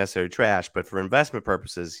 Not necessarily trash, but for investment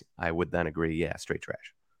purposes, I would then agree. Yeah, straight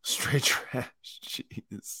trash. Straight trash.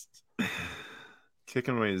 Jeez.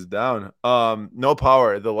 Kicking ways down. No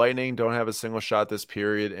power. The Lightning don't have a single shot this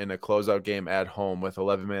period in a closeout game at home with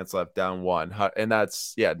 11 minutes left, down 1. And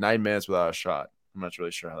that's 9 minutes without a shot. I'm not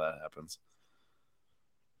really sure how that happens.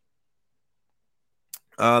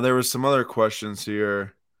 There was some other questions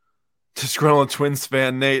here. Disgruntled Twins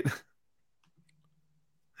fan Nate.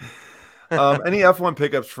 Any F1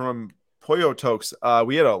 pickups from Pollo Tokes?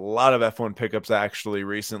 We had a lot of F1 pickups actually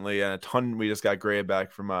recently, and a ton we just got graded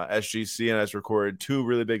back from SGC, and I just recorded 2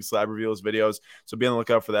 really big slab reveals videos. So be on the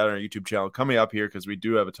lookout for that on our YouTube channel coming up here, because we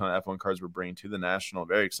do have a ton of F1 cars we're bringing to the National.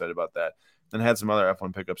 Very excited about that. And had some other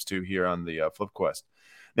F1 pickups too here on the Flip Quest.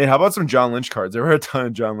 Nate, how about some John Lynch cards? There were a ton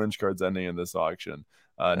of John Lynch cards ending in this auction.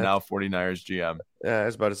 Now 49ers GM. Yeah, I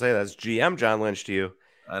was about to say that's GM John Lynch to you.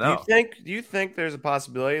 I know. Do you think there's a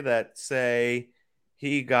possibility that, say,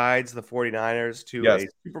 he guides the 49ers to a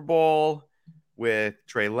Super Bowl with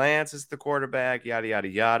Trey Lance as the quarterback, yada, yada,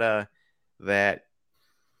 yada, that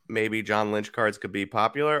maybe John Lynch cards could be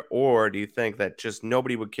popular, or do you think that just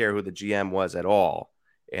nobody would care who the GM was at all?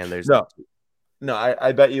 And there's No,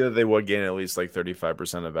 I bet you that they would gain at least like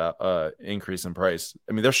 35% of increase in price.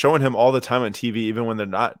 I mean, they're showing him all the time on TV, even when they're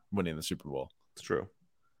not winning the Super Bowl. It's true.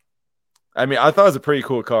 I mean, I thought it was a pretty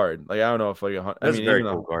cool card. Like, I don't know if like That's a very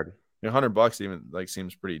cool card. $100 even like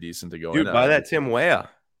seems pretty decent to go in. Dude, buy that Tim Weah.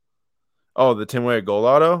 Oh, the Tim Weah gold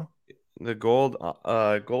auto? The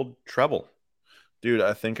gold treble. Dude,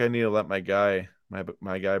 I think I need to let my guy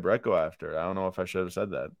Brett go after. I don't know if I should have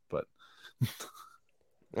said that, but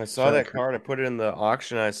I saw that card. I put it in the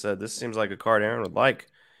auction. I said, "This seems like a card Aaron would like."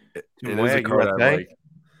 It is a card I like,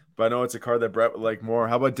 but I know it's a card that Brett would like more.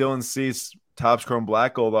 How about Dylan Cease Topps Chrome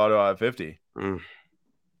Black Gold Auto at 50?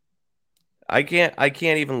 I can't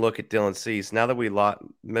even look at Dylan Cease now that we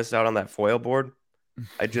missed out on that foil board.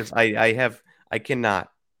 I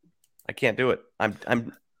cannot. I can't do it.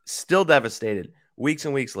 I'm still devastated. Weeks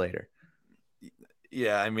and weeks later.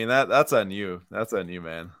 Yeah, I mean that's on you. That's on you,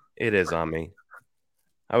 man. It is on me.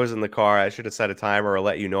 I was in the car. I should have set a timer or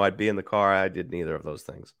let you know I'd be in the car. I did neither of those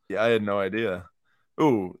things. Yeah, I had no idea.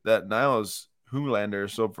 Ooh, that Niles Hoolander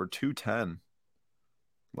sold for $210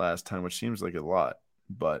 last time, which seems like a lot,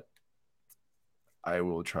 but I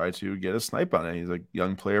will try to get a snipe on it. He's a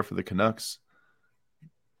young player for the Canucks.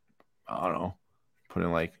 I don't know. Put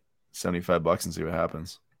in like $75 and see what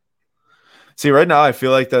happens. See, right now I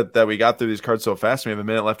feel like that we got through these cards so fast. We have a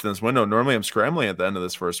minute left in this window. Normally I'm scrambling at the end of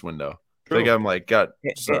this first window. I think I'm like got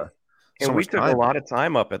and we took a lot of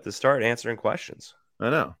time up at the start answering questions. I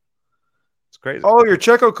know. It's crazy. Oh, you're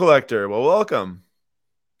Checo collector. Well, welcome.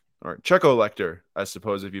 Or Checo lector, I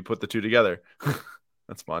suppose, if you put the two together.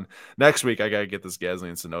 That's fun. Next week I gotta get this Gasly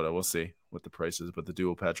and Sonoda. We'll see what the price is, but the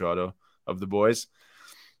dual patch auto of the boys.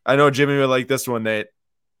 I know Jimmy would like this one, Nate.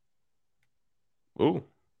 Ooh.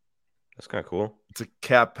 That's kind of cool. It's a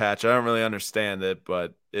cap patch. I don't really understand it,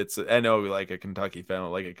 but I know like a Kentucky fan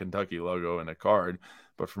will like a Kentucky logo in a card,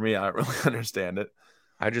 but for me, I don't really understand it.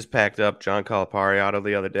 I just packed up John Calipari auto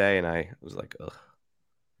the other day, and I was like, ugh.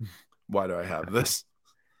 Why do I have this?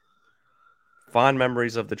 Fond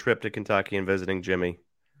memories of the trip to Kentucky and visiting Jimmy.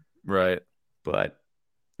 Right. But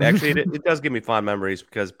actually, it does give me fond memories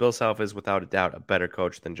because Bill Self is without a doubt a better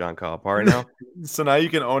coach than John Calipari now. So now you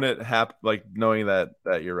can own it like knowing that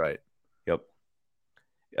you're right.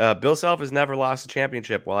 Yep. Bill Self has never lost a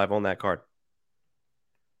championship while I've owned that card.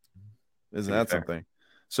 Isn't that something?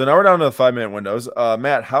 So now we're down to the 5-minute windows.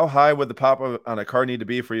 Matt, how high would the pop on a card need to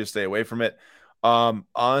be for you to stay away from it?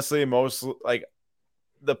 Honestly, most like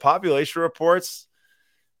the population reports,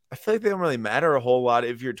 I feel like they don't really matter a whole lot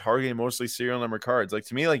if you're targeting mostly serial number cards. Like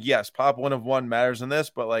to me, like yes, pop 1 of 1 matters in this,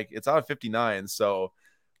 but like it's out of 59. So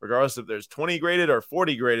regardless if there's 20 graded or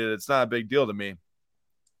 40 graded, it's not a big deal to me.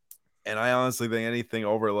 And I honestly think anything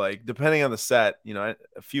over like, depending on the set, a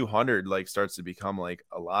few hundred like starts to become like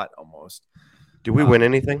a lot almost. Do we win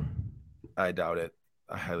anything? I doubt it.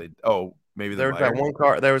 Maybe there was that one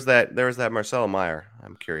card. There was that Marcelo Meyer.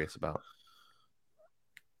 I'm curious about.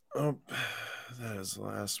 Oh, that is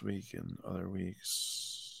last week and other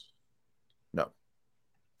weeks. No.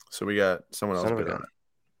 So we got someone else bid on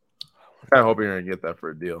it. I hope you're gonna get that for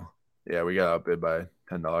a deal. Yeah, we got outbid by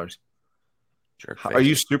 $10. Are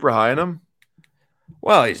you super high on him?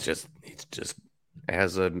 Well, he's just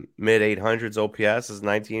has a mid 800s OPS as a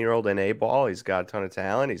 19-year-old in A ball. He's got a ton of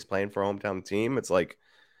talent. He's playing for a hometown team. It's like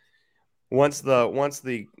once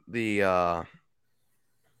the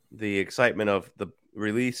excitement of the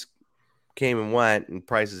release came and went and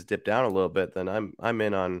prices dipped down a little bit, then I'm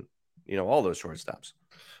in on all those shortstops.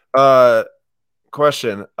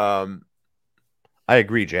 Question. I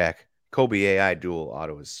agree, Jack. Kobe AI dual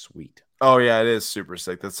auto is sweet. Oh yeah, it is super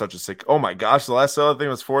sick. That's such a sick. Oh my gosh, the last other thing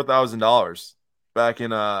was $4,000 back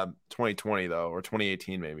in 2020 though, or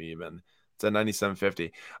 2018 maybe even. It's at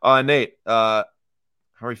 97.50. Nate, how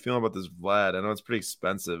are you feeling about this Vlad? I know it's pretty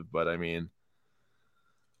expensive, but I mean,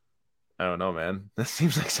 I don't know, man. This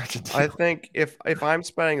seems like such a deal. I think if I'm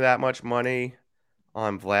spending that much money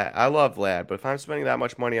on Vlad, I love Vlad, but if I'm spending that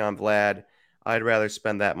much money on Vlad, I'd rather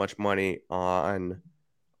spend that much money on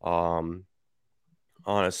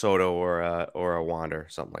a Soto or a Wander,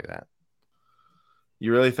 something like that.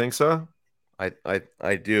 You really think so? I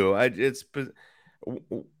do. It's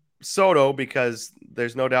Soto because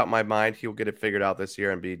there's no doubt in my mind he'll get it figured out this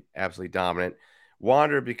year and be absolutely dominant.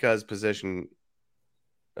 Wander because position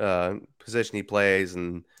he plays,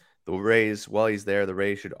 and the Rays, while he's there, the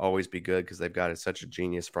Rays should always be good because they've got such a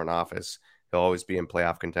genius front office. He'll always be in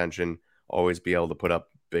playoff contention, always be able to put up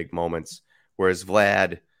big moments. Whereas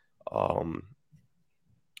Vlad,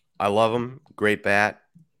 I love him, great bat,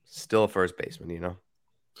 still a first baseman,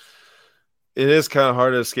 It is kind of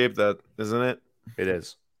hard to escape that, isn't it? It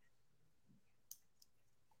is.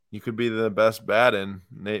 You could be the best bat, and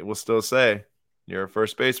Nate will still say you're a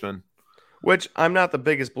first baseman. Which I'm not the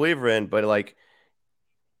biggest believer in, but like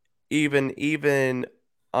even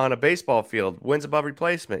on a baseball field, wins above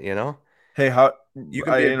replacement, you know? Hey, how You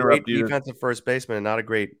can I be a interrupt great you to defensive first baseman and not a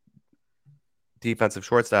great defensive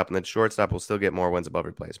shortstop, and then shortstop will still get more wins above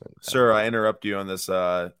replacement. Sir, I interrupt you on this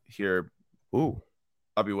here, Ooh,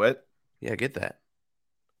 Bobby Witt. yeah, get that.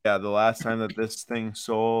 Yeah, the last time that this thing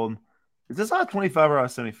sold, is this on 25 or on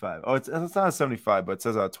 75? Oh, it's not on 75, but it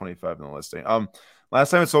says on 25 in the listing.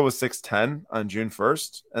 Last time it sold was 610 on June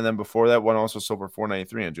 1st, and then before that one also sold for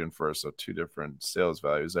 493 on June 1st, so two different sales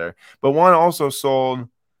values there. But one also sold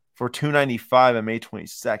for 295 on May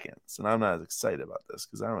 22nd. So I'm not as excited about this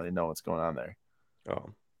because I don't really know what's going on there.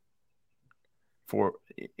 Oh,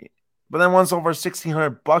 But then one sold for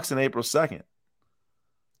 $1,600 on April 2nd.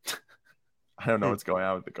 I don't know what's going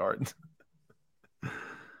on with the cards.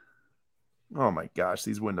 Oh my gosh,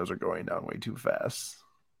 these windows are going down way too fast.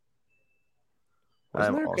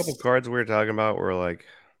 wasn't there a couple cards we were talking about where like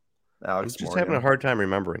Alex I'm just Morgan. having a hard time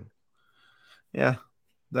remembering. Yeah,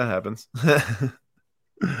 that happens.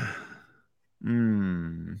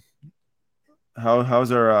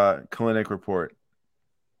 How's our clinic report?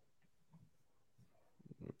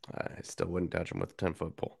 I still wouldn't touch him with a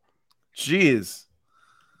 10-foot pole. Jeez.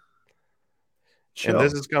 Chill. And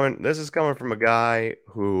this is coming from a guy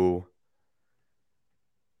who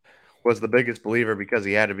was the biggest believer because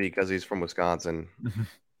he had to be because he's from Wisconsin.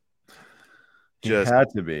 He had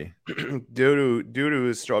to be. due to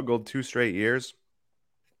his struggled 2 straight years.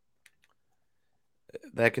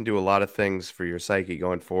 That can do a lot of things for your psyche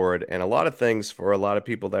going forward, and a lot of things for a lot of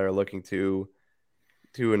people that are looking to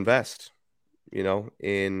invest, you know,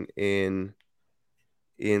 in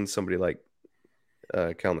somebody like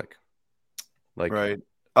Kelnick. Like, right.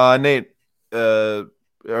 Nate, are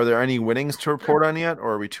there any winnings to report on yet,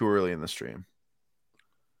 or are we too early in the stream?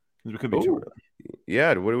 We could be too early.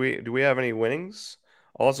 Yeah, do we have any winnings?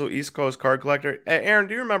 Also, East Coast card collector. Aaron,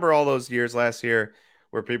 do you remember all those years last year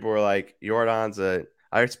where people were like, Jordan's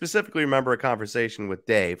I specifically remember a conversation with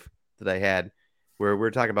Dave that I had where we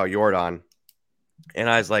were talking about Jordan. And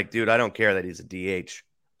I was like, dude, I don't care that he's a DH.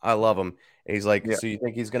 I love him. And he's like, so you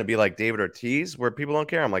think he's going to be like David Ortiz where people don't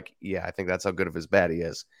care? I'm like, yeah, I think that's how good of his bat he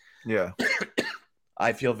is. Yeah.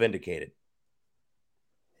 I feel vindicated.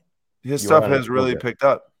 His stuff has really picked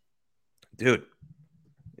up. Dude,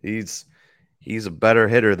 he's a better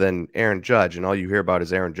hitter than Aaron Judge, and all you hear about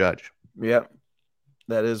is Aaron Judge. Yep.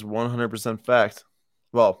 That is 100% fact.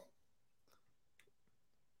 Well,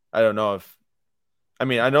 I don't know if I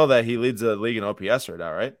mean, I know that he leads the league in OPS right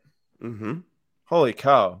now, right? Mm-hmm. Holy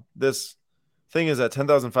cow. This thing is at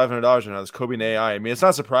 $10,500 right now. This Kobe and AI. I mean, it's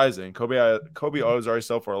not surprising. Kobe autos already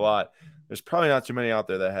sell for a lot. There's probably not too many out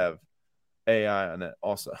there that have AI on it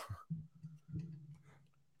also.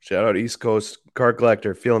 Shout out East Coast card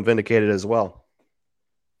collector, feeling vindicated as well.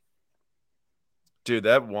 Dude,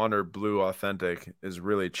 that Wander Blue Authentic is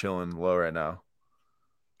really chilling low right now.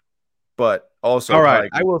 But also, all right,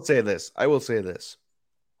 I will say this.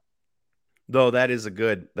 Though that is a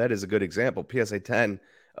good example. PSA 10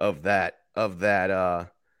 of that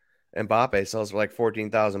Mbappe sells for like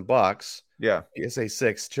 $14,000. Yeah. PSA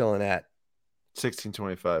 6 chilling at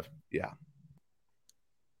 $1,625. Yeah.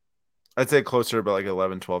 I'd say closer to about like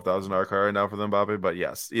 $11,000-$12,000 car right now for the Mbappe, but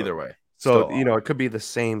yes, either way. So, it could be the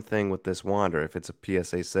same thing with this Wander if it's a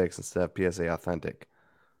PSA 6 instead of PSA Authentic.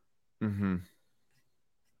 Mm-hmm.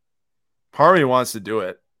 Part of me wants to do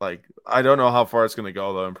it. Like, I don't know how far it's going to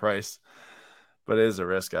go, though, in price. But it is a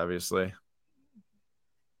risk, obviously.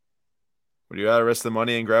 Would you rather risk the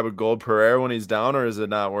money and grab a gold Pereira when he's down, or is it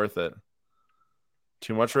not worth it?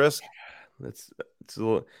 Too much risk? It's a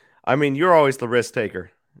little. I mean, you're always the risk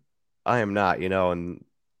taker. I am not, and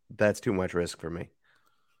that's too much risk for me.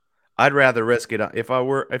 I'd rather risk it if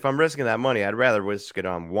I'm risking that money. I'd rather risk it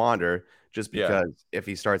on Wander just because if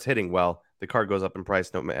he starts hitting well, the card goes up in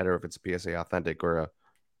price no matter if it's a PSA Authentic or a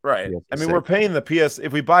right. I mean, we're paying the PS.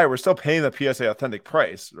 If we buy it, we're still paying the PSA Authentic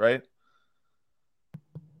price, right?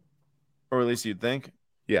 Or at least you'd think.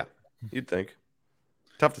 Yeah, you'd think.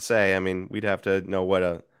 Tough to say. I mean, we'd have to know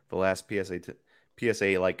what the last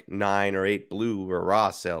PSA like 9 or 8 blue or raw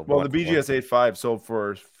sale. Well, the BGS 8.5 sold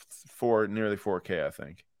for nearly 4K, I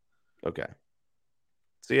think. Okay.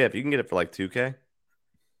 So yeah, if you can get it for like 2K,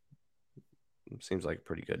 it seems like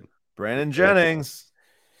pretty good. Brandon Jennings.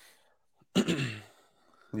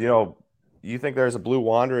 You think there's a blue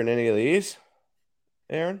Wander in any of these,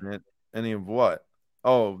 Aaron? Any of what?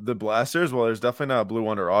 Oh, the blasters? Well, there's definitely not a blue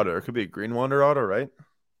Wander auto. It could be a green Wander auto, right?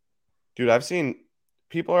 Dude, I've seen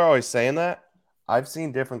people are always saying that. I've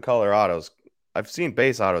seen different color autos. I've seen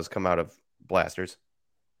base autos come out of blasters.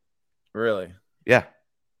 Really? Yeah.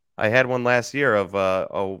 I had one last year of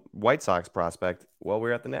a White Sox prospect while we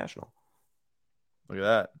were at the National. Look at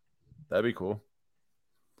that. That'd be cool.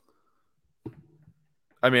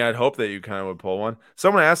 I mean, I'd hope that you kind of would pull one.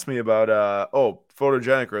 Someone asked me about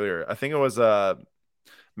photogenic earlier. I think it was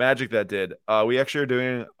Magic that did. We actually are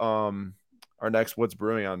doing our next What's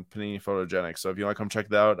Brewing on Panini Photogenic. So if you want to come check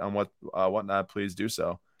that out on whatnot, please do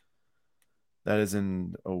so. That is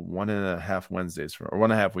in 1.5 Wednesdays or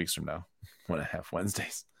 1.5 weeks from now. 1.5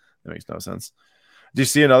 Wednesdays. That makes no sense. Do you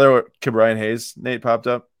see another Ke'Bryan Hayes, Nate, popped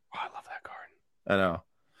up? Oh, I love that card. I know.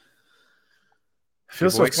 I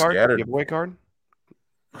feel so scattered. Giveaway card?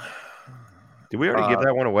 Did we already give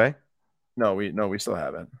that one away? No, we still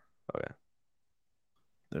haven't. Okay.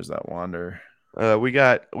 There's that Wander. We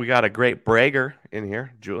got a great Brager in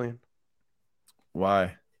here, Julian.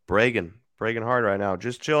 Why? Bragging hard right now.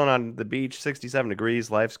 Just chilling on the beach, 67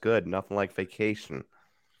 degrees. Life's good. Nothing like vacation.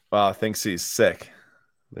 Wow, thinks he's sick.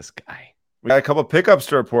 This guy. We got a couple pickups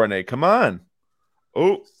to report, Nate. Come on.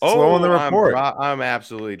 Slow on the report. I'm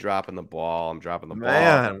absolutely dropping the ball. I'm dropping the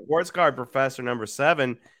ball. Sports card professor number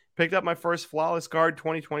 7 picked up my first flawless card,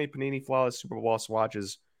 2020 Panini Flawless Super Bowl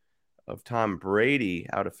swatches of Tom Brady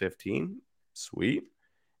out of 15. Sweet.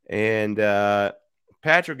 And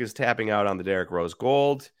Patrick is tapping out on the Derrick Rose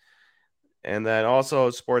Gold. And then also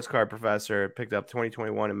Sports Card Professor picked up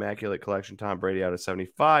 2021 Immaculate Collection Tom Brady out of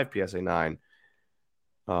 75 PSA 9.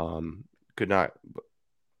 Could not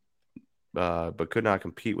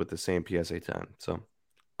compete with the same PSA 10. So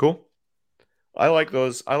cool. I like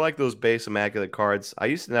those base Immaculate cards. I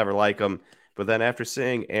used to never like them, but then after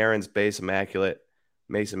seeing Aaron's base Immaculate,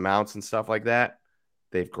 Mason Mounts and stuff like that,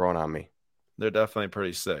 they've grown on me. They're definitely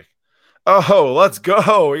pretty sick. Oh, let's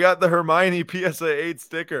go. We got the Hermione PSA 8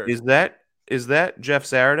 sticker. Is that Jeff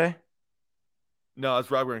Saturday? No, it's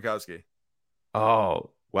Rob Gronkowski.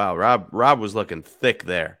 Oh, wow. Rob was looking thick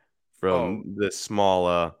there from this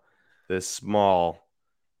small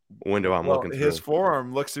window I'm looking through. His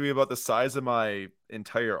forearm looks to be about the size of my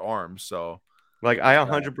entire arm, so like I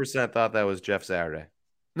 100% thought that was Jeff Saturday.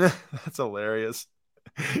 That's hilarious.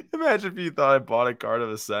 Imagine if you thought I bought a card of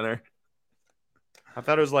a center. I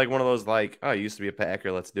thought it was like one of those like, oh, I used to be a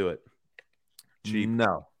Packer, let's do it. Cheap.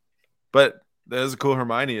 No. But that is a cool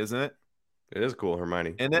Hermione, isn't it? It is cool,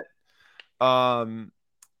 Hermione. Isn't it?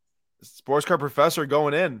 Sports Card Professor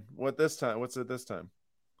going in. What's it this time?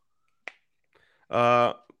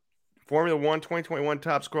 Formula 1 2021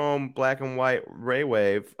 Topps Chrome Black and White Ray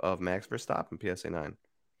Wave of Max Verstappen PSA 9.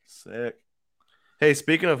 Sick. Hey,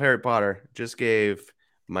 speaking of Harry Potter, just gave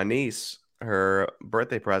my niece her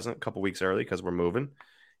birthday present a couple weeks early because we're moving.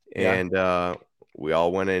 Yeah. And we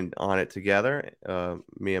all went in on it together,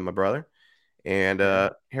 me and my brother, and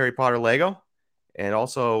Harry Potter Lego, and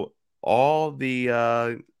also all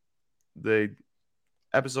the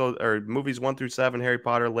episode or movies 1 through 7 Harry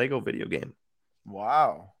Potter Lego video game.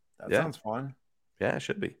 Wow, that sounds fun. Yeah, it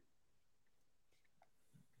should be.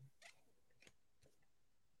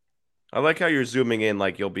 I like how you're zooming in,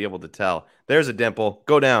 like you'll be able to tell. There's a dimple.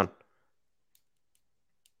 Go down.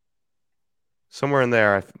 Somewhere in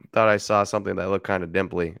there, I thought I saw something that looked kind of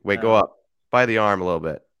dimply. Wait, go up. By the arm a little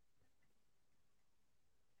bit.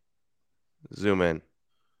 Zoom in.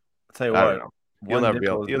 I'll tell you what. You'll never be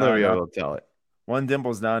able to tell it. One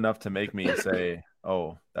dimple is not enough to make me say,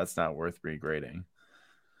 oh, that's not worth regrading.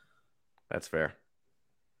 That's fair.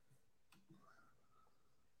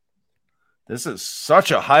 This is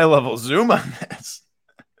such a high-level zoom on this.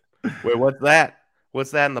 Wait, what's that?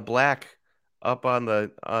 What's that in the black up on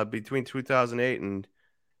the between 2008 and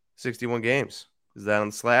 61 games? Is that on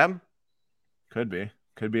the slab? Could be.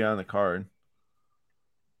 Could be on the card.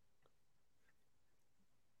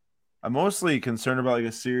 I'm mostly concerned about like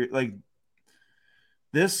a series like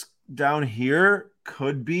this down here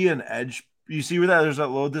could be an edge. You see where there's that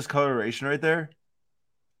little discoloration right there?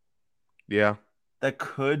 Yeah. That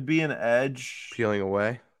could be an edge. Peeling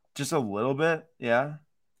away. Just a little bit, yeah.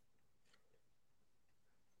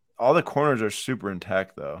 All the corners are super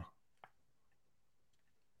intact, though.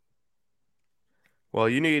 Well,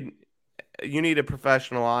 you need a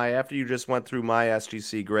professional eye. After you just went through my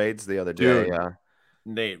SGC grades the other day. Dude,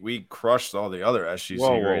 Nate, we crushed all the other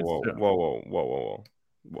SGC grades. Whoa.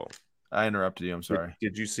 I interrupted you. I'm sorry.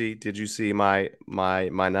 Did you see my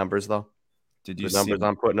numbers though? Did you see the numbers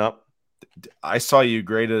I'm putting up? I saw you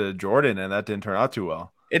graded a Jordan, and that didn't turn out too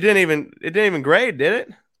well. It didn't even grade, did it?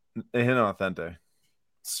 It hit authentic.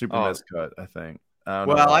 Super miscut, I think.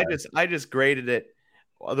 I just graded it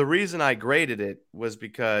the reason I graded it was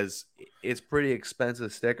because it's pretty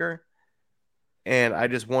expensive sticker, and I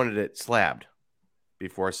just wanted it slabbed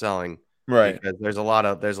before selling Right. because there's a lot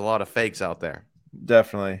of fakes out there.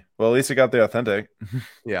 Definitely. Well, at least it got the authentic.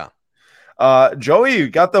 Yeah. Joey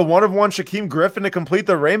got the 1/1 Shaquem Griffin to complete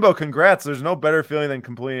the rainbow. Congrats. There's no better feeling than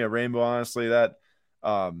completing a rainbow. Honestly, that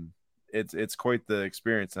it's quite the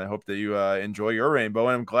experience. And I hope that you enjoy your rainbow.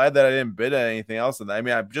 And I'm glad that I didn't bid on anything else. I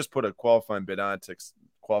mean, I just put a qualifying bid on it to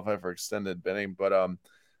qualify for extended bidding. But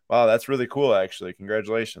wow, that's really cool. Actually,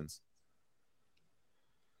 congratulations.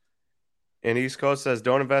 And East Coast says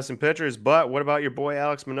don't invest in pitchers, but what about your boy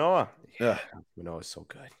Alex Manoah? Yeah, Manoah is so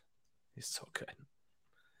good. He's so good.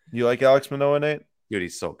 You like Alex Manoah, Nate? Dude,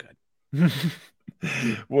 he's so good.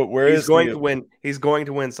 Where he's is going to win? He's going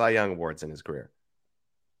to win Cy Young awards in his career.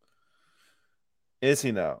 Is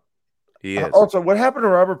he now? He is. Also, what happened to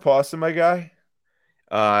Robert Poston, my guy?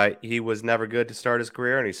 He was never good to start his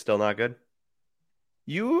career, and he's still not good.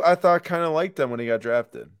 I thought, kind of liked him when he got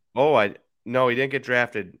drafted. Oh, no, he didn't get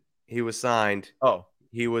drafted. He was signed. Oh.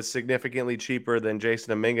 He was significantly cheaper than Jason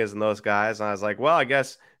Dominguez and those guys. And I was like, well, I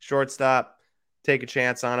guess shortstop, take a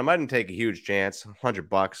chance on him. I didn't take a huge chance,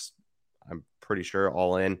 $100, I'm pretty sure,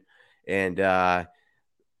 all in. And,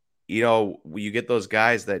 you get those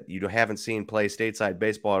guys that you haven't seen play stateside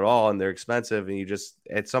baseball at all, and they're expensive. And you just,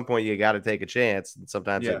 at some point, you got to take a chance. And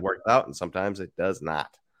sometimes it works out, and sometimes it does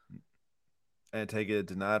not. And I take it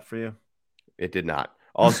did not for you? It did not.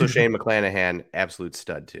 Also, Shane McClanahan, absolute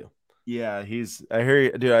stud, too. Yeah, I hear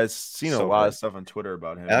you, dude. I've seen a lot of stuff on Twitter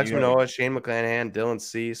about him. Alex Manoah, Shane McClanahan, Dylan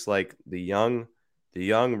Cease, like the young,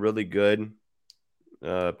 really good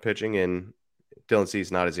pitching. And Dylan Cease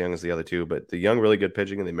not as young as the other two, but the young, really good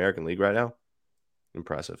pitching in the American League right now.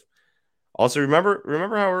 Impressive. Also, remember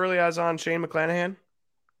how early I was on Shane McClanahan? Do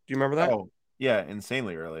you remember that? Oh, yeah,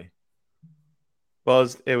 insanely early. Well,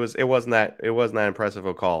 it wasn't that impressive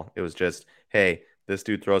a call. It was just, hey, this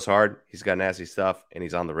dude throws hard. He's got nasty stuff, and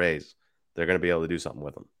he's on the Rays. They're going to be able to do something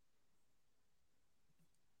with him,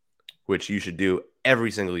 which you should do every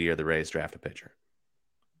single year the Rays draft a pitcher.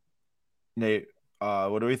 Nate,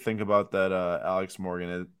 what do we think about that Alex Morgan?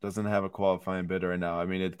 It doesn't have a qualifying bid right now. I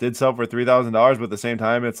mean, it did sell for $3,000, but at the same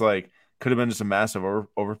time, it's like could have been just a massive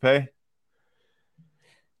overpay.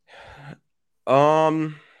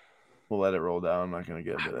 We'll let it roll down. I'm not going to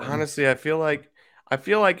get into that. Honestly, I feel like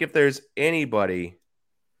if there's anybody,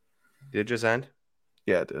 did it just end?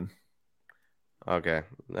 Yeah, it did. Okay,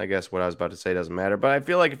 I guess what I was about to say doesn't matter. But I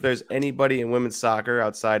feel like if there's anybody in women's soccer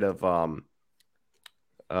outside of Carly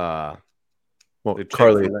Lloyd,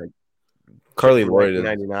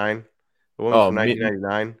 1999, the woman from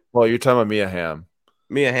 1999. Well, you're talking about Mia Hamm.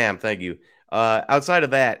 Mia Hamm, thank you. Outside of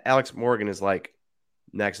that, Alex Morgan is like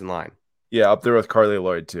next in line. Yeah, up there with Carly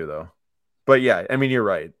Lloyd too, though. But yeah, I mean, you're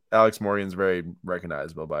right. Alex Morgan's very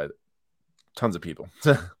recognizable by tons of people.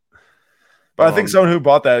 But I think someone who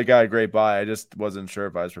bought that got a great buy. I just wasn't sure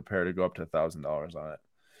if I was prepared to go up to $1,000 on it.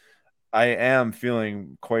 I am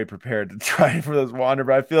feeling quite prepared to try for this Wander,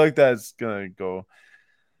 but I feel like that's gonna go.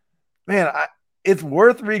 Man, it's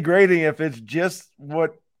worth regrading if it's just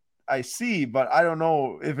what I see, but I don't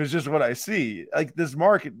know if it's just what I see. Like this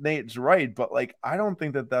market, Nate's right, but like I don't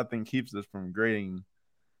think that thing keeps us from grading.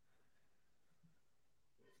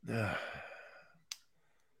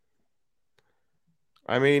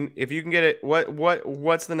 I mean, if you can get it,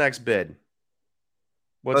 what's the next bid?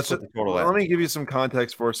 What's the total at? Let me give you some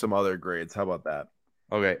context for some other grades. How about that?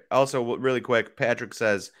 Okay. Also, really quick, Patrick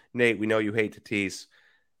says, Nate, we know you hate Tatis.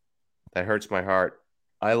 That hurts my heart.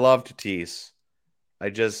 I love Tatis. I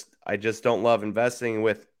just don't love investing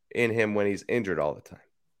in him when he's injured all the time.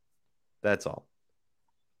 That's all.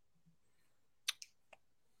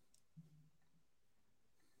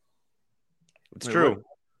 It's true. What?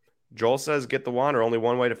 Joel says, get the Wander. Only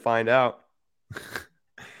one way to find out.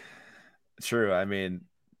 True. I mean,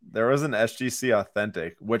 there was an SGC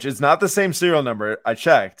Authentic, which is not the same serial number. I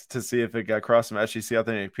checked to see if it got crossed from SGC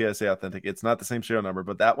Authentic to PSA Authentic. It's not the same serial number,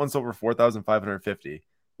 but that one sold for $4,550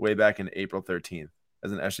 way back in April 13th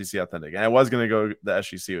as an SGC Authentic. And I was going to go the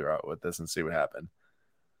SGC route with this and see what happened.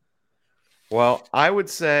 Well, I would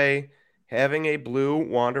say having a blue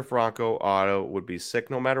Wander Franco auto would be sick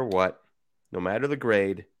no matter what, no matter the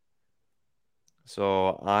grade.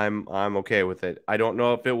 So I'm okay with it. I don't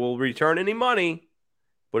know if it will return any money,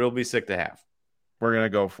 but it'll be sick to have. We're going to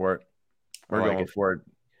go for it. We're going for it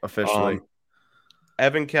officially.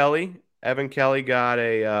 Evan Kelly got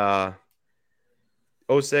a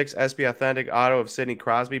 06 SP Authentic auto of Sidney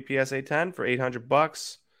Crosby PSA 10 for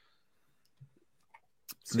 $800.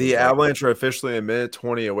 The Avalanche are officially a minute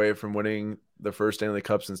 20 away from winning the first Stanley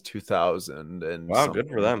Cup since 2000 and Wow, good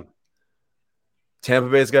for them. Tampa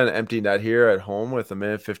Bay's got an empty net here at home with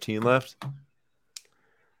 1:15 left.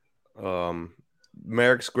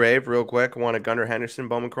 Merrick's Grave, real quick, won a Gunnar Henderson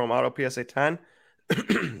Bowman Chrome Auto PSA 10.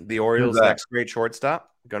 The Orioles' next great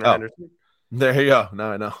shortstop, Gunnar Henderson. There you go.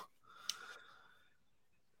 Now I know.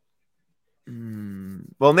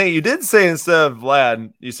 Well, Nate, you did say instead of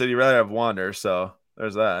Vlad, you said you'd rather have Wander, so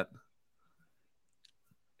there's that.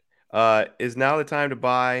 Is now the time to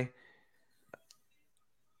buy?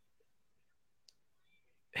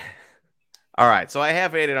 All right, so I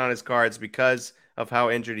have hated on his cards because of how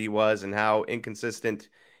injured he was and how inconsistent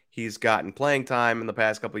he's gotten playing time in the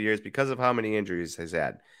past couple of years because of how many injuries he's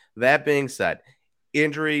had. That being said,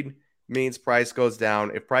 injury means price goes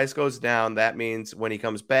down. If price goes down, that means when he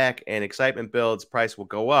comes back and excitement builds, price will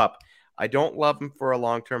go up. I don't love him for a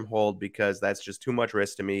long-term hold because that's just too much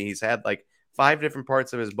risk to me. He's had like 5 different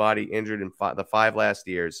parts of his body injured in the 5 last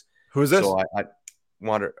years. Who is this? So I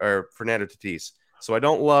want Fernando Tatis. So I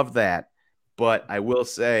don't love that. But I will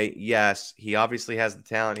say, yes, he obviously has the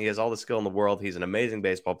talent. He has all the skill in the world. He's an amazing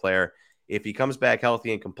baseball player. If he comes back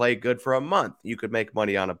healthy and can play good for a month, you could make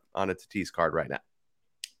money on a Tatis card right now.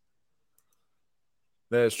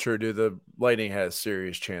 That is true, dude. The Lightning has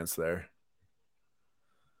serious chance there.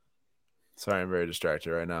 Sorry, I'm very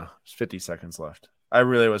distracted right now. There's 50 seconds left. I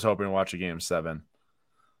really was hoping to watch a game 7.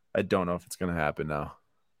 I don't know if it's going to happen now.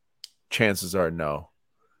 Chances are no.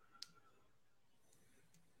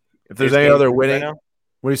 If there's any other winning, right,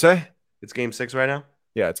 what do you say? It's game 6 right now.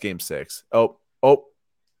 Yeah, it's game 6. Oh.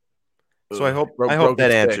 So I hope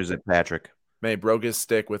that answers it, Patrick. Man, he broke his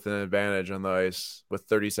stick with an advantage on the ice with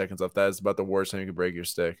 30 seconds left. That is about the worst time you could break your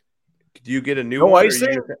stick. Do you get a new one?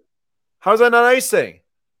 Icing? How's that not icing?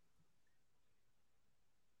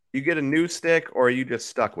 You get a new stick, or are you just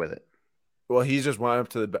stuck with it? Well, he's just went up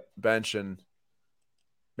to the bench and,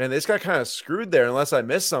 man, this got kind of screwed there unless I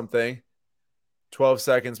missed something. 12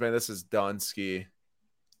 seconds, man. This is done, Ski.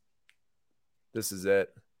 This is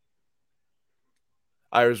it.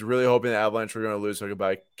 I was really hoping the Avalanche were going to lose so I could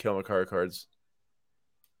buy Kill McCarr cards.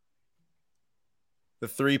 The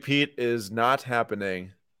three-peat is not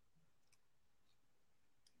happening.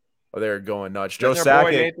 Oh, they're going nuts. Joe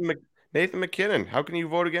Sakic. Nathan McKinnon. How can you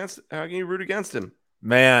root against him?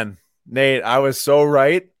 Man, Nate, I was so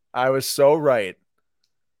right.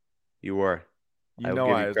 You were. I give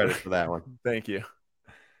you credit for that one. Thank you.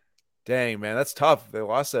 Dang, man, that's tough. They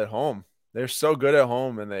lost at home. They're so good at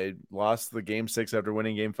home, and they lost the game 6 after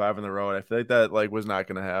winning game 5 on the road. I feel like that was not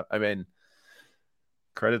going to happen. I mean,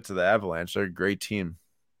 credit to the Avalanche. They're a great team.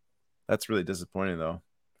 That's really disappointing, though.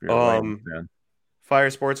 If you're a Lightning fan. Fire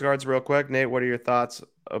Sports Cards real quick. Nate, what are your thoughts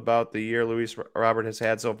about the year Luis Robert has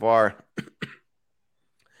had so far?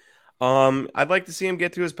 I'd like to see him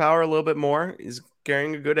get to his power a little bit more. He's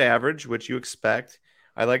carrying a good average, which you expect.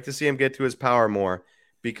 I'd like to see him get to his power more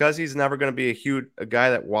because he's never going to be a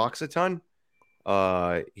guy that walks a ton.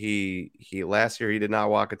 He last year he did not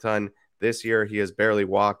walk a ton. This year he has barely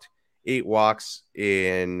walked. 8 walks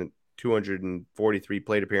in 243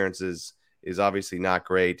 plate appearances is obviously not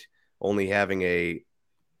great. Only having a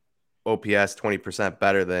OPS 20%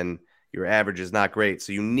 better than your average is not great.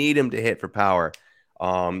 So you need him to hit for power.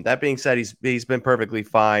 That being said, he's been perfectly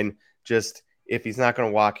fine. Just if he's not going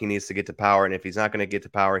to walk, he needs to get to power. And if he's not going to get to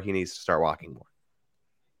power, he needs to start walking more.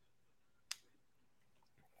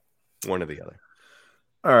 One or the other.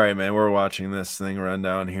 All right, man. We're watching this thing run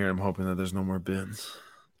down here. I'm hoping that there's no more bins.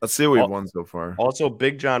 Let's see what we've won so far. Also,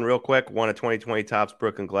 Big John, real quick, won a 2020 Topps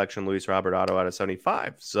Brooklyn Collection Luis Robert Auto out of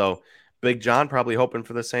 75. So Big John probably hoping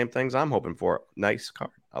for the same things I'm hoping for. Nice card.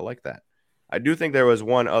 I like that. I do think there was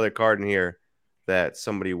one other card in here that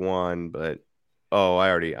somebody won, but I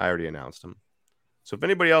already announced them. So if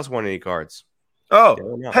anybody else won any cards,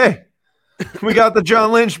 hey, we got the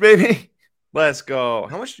John Lynch, baby. Let's go.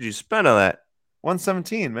 How much did you spend on that?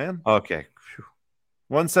 117, man. Okay.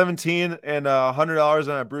 117 and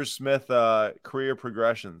 $100 on a Bruce Smith career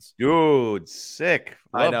progressions. Dude, sick.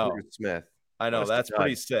 I know. Bruce Smith. I know. That's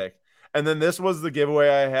pretty sick. And then this was the giveaway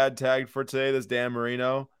I had tagged for today, this Dan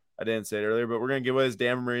Marino. I didn't say it earlier, but we're going to give away this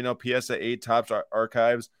Dan Marino PSA 8 Topps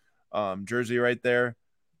Archives jersey right there.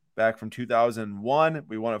 Back from 2001.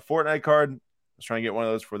 We won a Fortnite card. I was trying to get one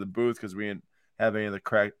of those for the booth because we didn't have any of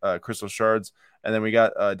the crystal shards. And then we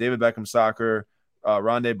got David Beckham Soccer,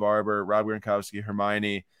 Rondé Barber, Rob Gronkowski,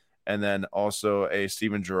 Hermione, and then also a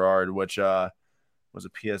Steven Gerrard, which was a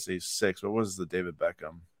PSA 6. What was the David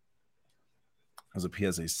Beckham? It was a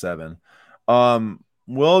PSA 7.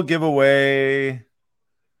 We'll give away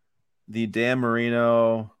the Dan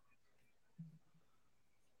Marino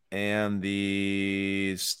and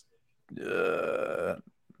the Uh,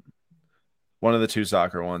 one of the two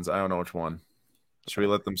soccer ones. I don't know which one. Should we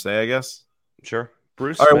let them say, I guess? Sure.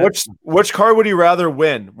 Bruce All right, Smith. which card would you rather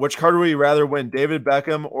win? Which card would you rather win? David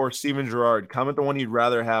Beckham or Steven Gerrard? Comment the one you'd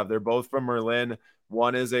rather have. They're both from Merlin.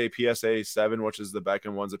 One is a PSA 7, which is the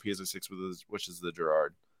Beckham. One's a PSA 6, which is the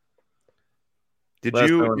Gerrard. Let us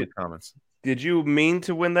know in the comments. Did you mean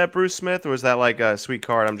to win that Bruce Smith, or was that like a sweet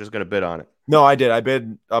card? I'm just going to bid on it. No, I did. I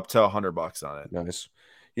bid up to $100 on it. Nice.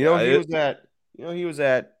 He was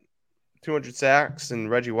at 200 sacks, and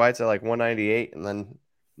Reggie White's at like 198, and then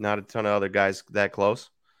not a ton of other guys that close.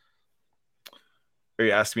 Are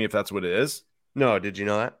you asking me if that's what it is? No, did you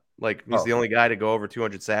know that? Like, he's the only guy to go over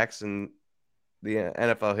 200 sacks in the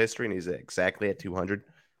NFL history, and he's exactly at 200.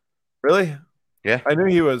 Really? Yeah. I knew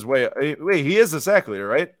he was. Wait, he is the sack leader,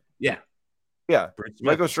 right? Yeah. Yeah.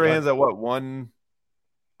 Michael Strahan's at what?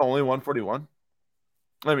 Only 141?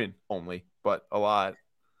 I mean, only, but a lot.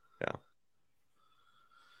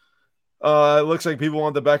 Yeah. It looks like people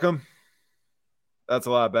want the Beckham. That's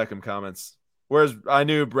a lot of Beckham comments. Whereas I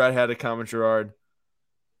knew Brett had a comment Gerrard.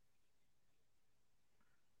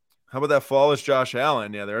 How about that flawless Josh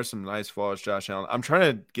Allen? Yeah, there are some nice flawless Josh Allen. I'm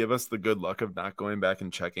trying to give us the good luck of not going back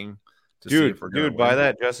and checking to see if we're going to buy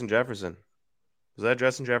that Justin Jefferson. Was that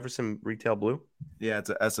Justin Jefferson retail blue? Yeah, it's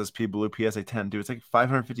a SSP blue PSA 10. Dude, it's like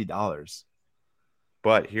 $550.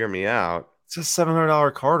 But hear me out. It's a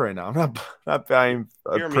 $700 card right now. I'm not buying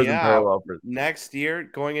a Prism parallel for next year.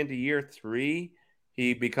 Going into year 3,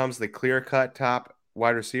 he becomes the clear-cut top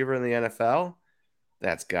wide receiver in the NFL.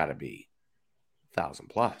 That's got to be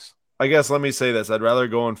 1,000+. I guess let me say this: I'd rather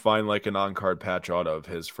go and find like an on-card patch auto of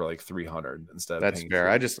his for like 300 instead. That's fair.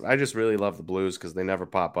 I just really love the blues because they never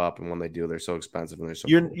pop up, and when they do, they're so expensive and they're so.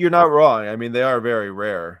 You're not wrong. I mean, they are very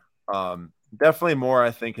rare. Definitely more, I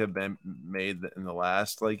think, have been made in the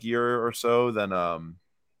last like year or so than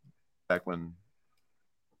back when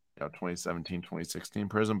 2017, 2016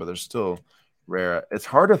 Prism, but they're still rare. It's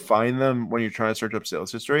hard to find them when you're trying to search up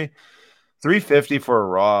sales history. $350 for a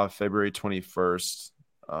raw February 21st.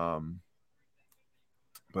 But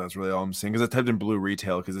that's really all I'm saying because I typed in blue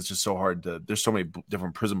retail because it's just so hard to. There's so many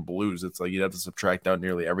different Prism blues. It's like you'd have to subtract out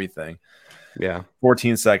nearly everything. Yeah.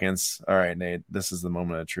 14 seconds. All right, Nate. This is the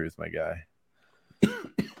moment of truth, my guy.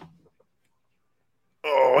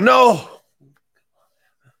 Oh no!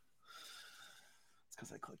 It's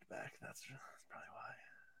because I clicked back. That's probably why.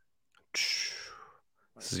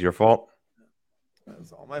 This is your fault.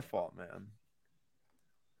 That's all my fault, man.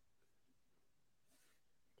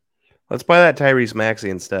 Let's buy that Tyrese Maxey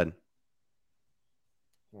instead.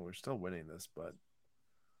 Well, we're still winning this, but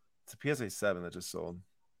it's a PSA 7 that just sold.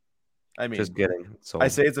 I mean, just kidding. I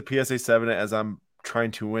say it's a PSA 7 as I'm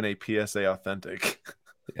trying to win a PSA authentic.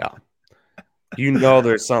 Yeah. You know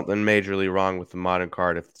there's something majorly wrong with the modern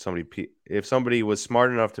card if somebody was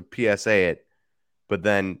smart enough to PSA it, but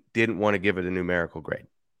then didn't want to give it a numerical grade.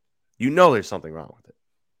 You know there's something wrong with it.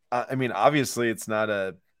 I mean, obviously it's not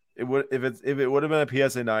a. It would if it would have been a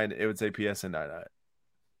PSA 9, it would say PSA 9.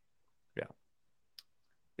 Yeah,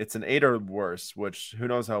 it's an 8 or worse, which who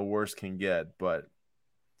knows how worse can get, but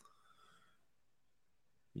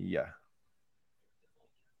yeah.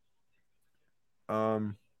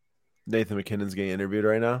 Nathan McKinnon's getting interviewed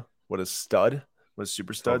right now. What a stud! What a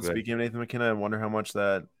super stud! Speaking of Nathan McKinnon, I wonder how much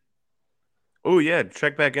that. Oh yeah,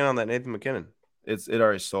 check back in on that Nathan McKinnon. It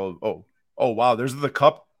already sold. Oh wow! There's the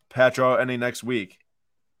cup patch ending next week.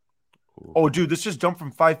 Ooh. Oh, dude, this just jumped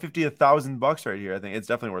from $550 to $1,000 right here. I think it's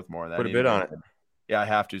definitely worth more than that. Put a bid on it. Yeah, I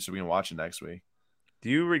have to, so we can watch it next week. Do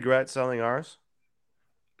you regret selling ours?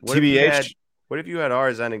 TBH. What if you had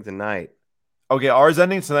ours ending tonight? Okay, ours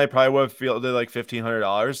ending tonight probably would have fielded like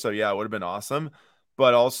 $1,500. So yeah, it would have been awesome.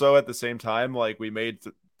 But also at the same time, like we made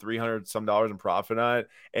 $300 some in profit on it,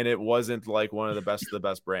 and it wasn't like one of the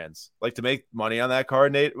best brands. Like to make money on that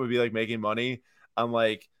card, Nate, would be like making money on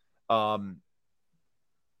like I'm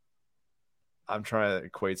trying to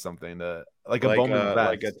equate something to like a Bowman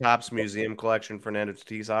like a Topps Museum Collection Fernando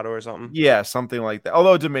Tatis auto or something. Yeah, something like that.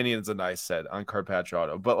 Although Dominion's a nice set on card patch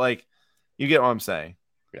auto, but like you get what I'm saying.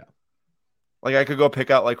 Yeah. Like I could go pick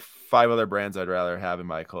out like 5 other brands I'd rather have in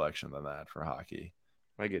my collection than that for hockey.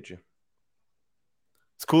 I get you.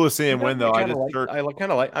 It's cool to see him win though.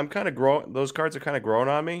 I'm kind of growing. Those cards are kind of growing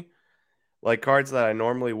on me, like cards that I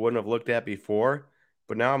normally wouldn't have looked at before.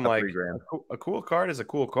 But now I'm like, a cool card is a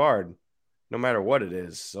cool card, no matter what it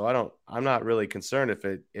is. So I'm not really concerned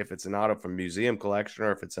if it's an auto from Museum Collection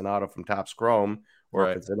or if it's an auto from Topps Chrome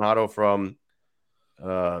or if it's an auto from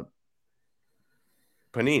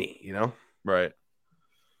Panini, you know? Right.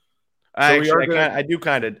 I do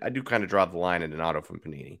kind of draw the line in an auto from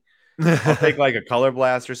Panini. I'll take like a Color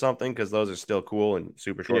Blast or something because those are still cool and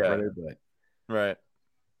super short Yeah. printed. But Right.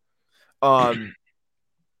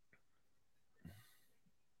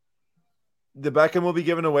 The Beckham will be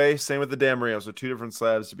given away. Same with the Dan Marino. So 2 different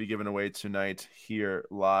slabs to be given away tonight here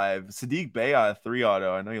live. Sadiq Bey on a 3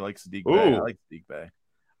 auto. I know you like Sadiq Bey. I ooh, like Sadiq Bey.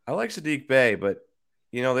 I like Sadiq Bey, but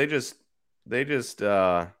they just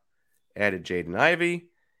added Jaden Ivey,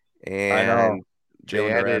 I know. and they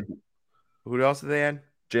Jalen added Duran. who else did they add?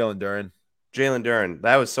 Jalen Duran. Jalen Duren.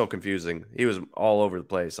 That was so confusing. He was all over the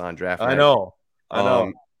place on draft I night. know. I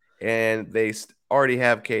know. And they already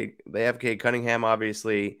have Cade. They have Cade Cunningham,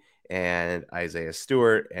 obviously, and Isaiah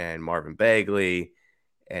Stewart and Marvin Bagley,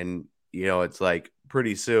 and it's like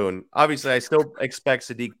pretty soon. Obviously, I still expect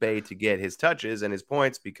Sadiq Bey to get his touches and his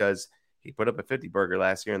points because he put up a 50 burger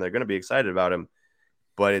last year, and they're going to be excited about him.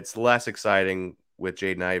 But it's less exciting with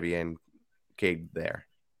Jaden Ivey and Cade there.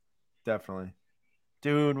 Definitely.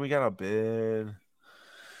 Dude, we got a bid.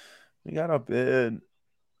 We got a bid.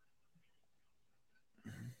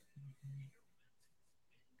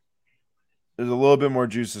 There's a little bit more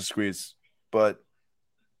juice to squeeze, but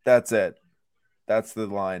that's it. That's the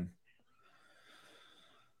line.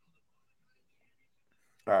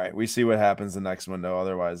 All right, we see what happens the next window.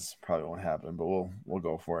 Otherwise, probably won't happen, but we'll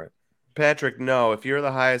go for it. Patrick, no. If you're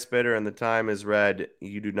the highest bidder and the time is red,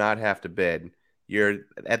 you do not have to bid. You're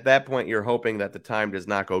at that point, you're hoping that the time does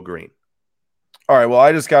not go green. All right, well,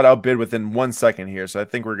 I just got outbid within 1 second here, so I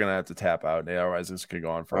think we're gonna have to tap out. Otherwise, this could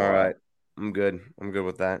go on for a while. All right, I'm good. I'm good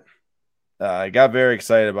with that. I got very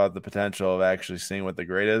excited about the potential of actually seeing what the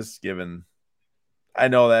grade is, given I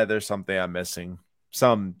know that there's something I'm missing,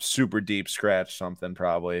 some super deep scratch, something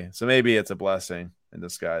probably. So maybe it's a blessing in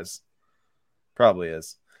disguise. Probably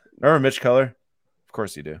is. Remember Mitch Keller? Of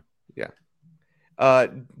course you do. Yeah.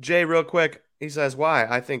 Jay, real quick, he says, "Why?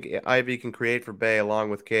 I think Ivy can create for Bay along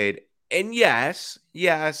with Cade." And yes,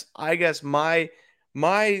 I guess my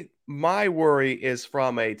worry is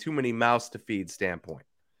from a too many mouths to feed standpoint.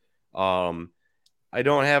 I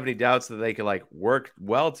don't have any doubts that they could like work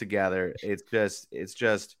well together. It's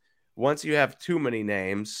just once you have too many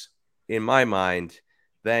names in my mind,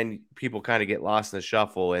 then people kind of get lost in the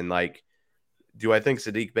shuffle. And like, do I think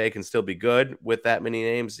Sadiq Bey can still be good with that many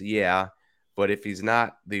names? Yeah. But if he's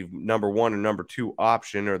not the number 1 or number 2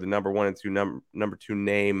 option or the number 1 and 2 number 2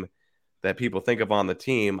 name that people think of on the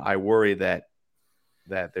team, I worry that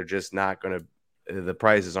they're just not going to, the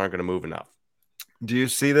prices aren't going to move enough. Do you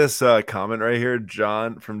see this comment right here?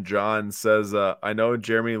 John says, I know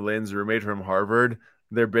Jeremy Lin's roommate from Harvard.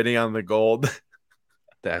 They're bidding on the gold.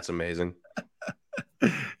 That's amazing.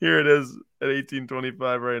 Here it is at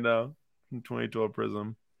 1825 right now. 2012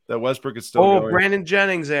 Prism. That Westbrook is still Oh, going. Brandon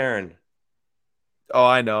Jennings, Aaron. Oh,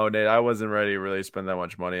 I know, Nate. I wasn't ready to really spend that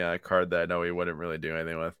much money on a card that I know he wouldn't really do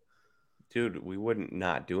anything with. Dude, we wouldn't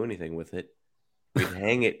not do anything with it. We'd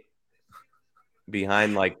hang it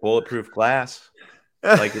behind like bulletproof glass,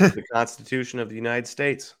 like it's the Constitution of the United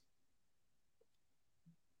States.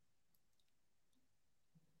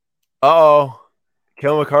 Uh-oh.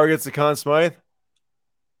 Kel McCarr gets the Conn Smythe.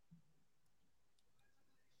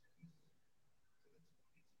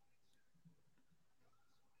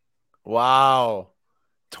 Wow.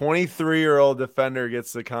 23-year-old defender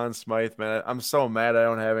gets the Conn Smythe, man. I'm so mad I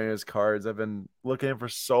don't have any of his cards. I've been looking for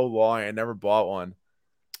so long. I never bought one.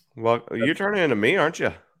 Well, you're turning into me, aren't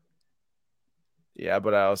you? Yeah,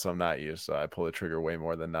 but I also am not you, so I pull the trigger way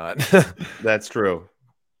more than not. That's true.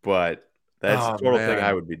 But that's the total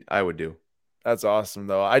thing I would do. That's awesome,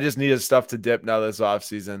 though. I just needed stuff to dip now this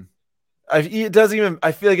offseason. I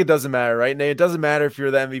feel like it doesn't matter, right, Nate? It doesn't matter if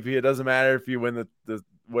you're the MVP. It doesn't matter if you win the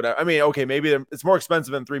whatever. I mean, okay, maybe it's more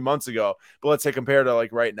expensive than 3 months ago, but let's say compared to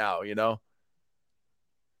like right now,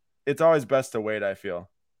 it's always best to wait, I feel.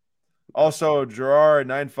 Also, Gerard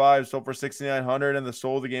 9.5 sold for 6,900 and the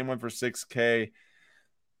soul of the game went for 6K.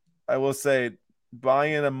 I will say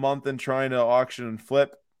buying in a month and trying to auction and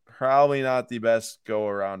flip, probably not the best go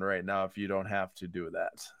around right now if you don't have to do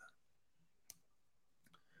that.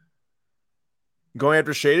 Going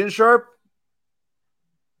after Shaden Sharp?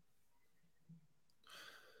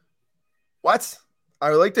 What? I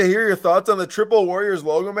would like to hear your thoughts on the Triple Warriors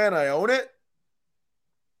logo, man. I own it.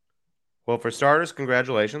 Well, for starters,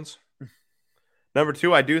 congratulations. Number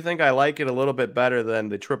 2, I do think I like it a little bit better than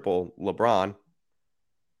the triple LeBron.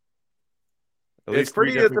 It's a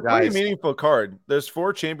pretty meaningful card. There's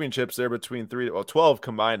 4 championships there between 12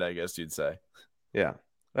 combined, I guess you'd say. Yeah,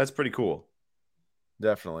 that's pretty cool.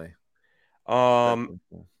 Definitely.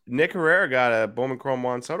 Nick Herrera got a Bowman Chrome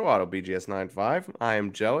 1 Soto Auto BGS 9.5. I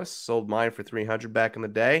am jealous. Sold mine for $300 back in the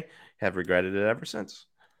day. Have regretted it ever since.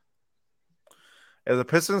 As a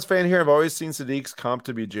Pistons fan here, I've always seen Sadiq's comp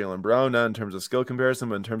to be Jaylen Brown, not in terms of skill comparison,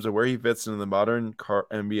 but in terms of where he fits into the modern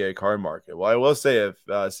NBA card market. Well, I will say if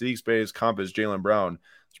Sadiq's base comp is Jaylen Brown,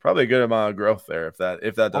 it's probably a good amount of growth there if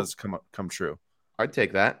that does come true. I'd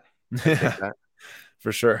take that. That.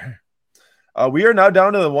 For sure. We are now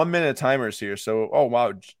down to the 1 minute timers here. So, oh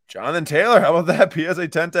wow, Jonathan Taylor, how about that? PSA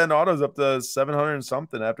 1010 autos up to 700 and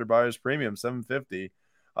something after buyer's premium, 750.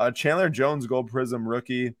 Chandler Jones Gold Prism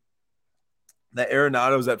rookie. That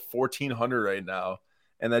Arenado's at 1,400 right now,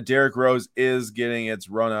 and that Derrick Rose is getting its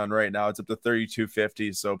run on right now. It's up to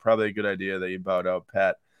 3,250. So probably a good idea that you bowed out,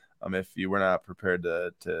 Pat. If you were not prepared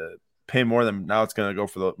to pay more than now, it's going to go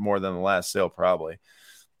for more than the last sale probably.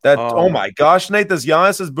 Oh my gosh, Nate, this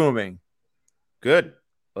Giannis is booming. Good.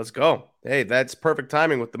 Let's go. Hey, that's perfect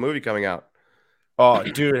timing with the movie coming out. Oh,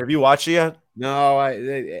 dude, have you watched it yet? No,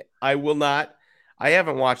 I will not. I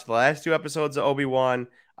haven't watched the last 2 episodes of Obi-Wan.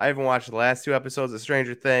 I haven't watched the last 2 episodes of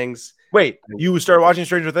Stranger Things. Wait, you started watching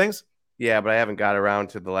Stranger Things? Yeah, but I haven't got around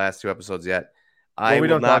to the last 2 episodes yet. I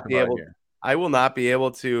will not be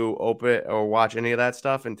able to open or watch any of that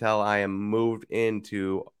stuff until I am moved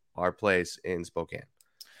into our place in Spokane.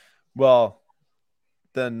 Well,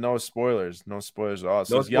 then no spoilers. No spoilers at all.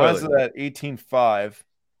 So Giannis is at 18.5.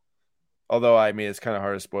 Although, I mean, it's kind of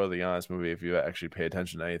hard to spoil the Giannis movie if you actually pay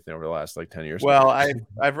attention to anything over the last 10 years. Well,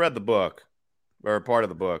 I've read the book. Or part of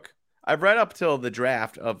the book. I've read up till the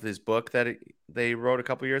draft of this book that they wrote a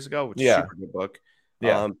couple years ago, which is a super good book.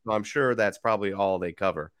 Yeah, I'm sure that's probably all they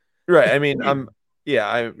cover. Right. I mean,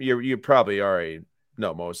 you probably already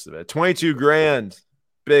know most of it. 22 grand,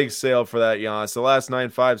 big sale for that Giannis. The last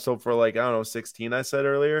 9.5 sold for 16. I said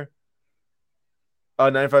earlier.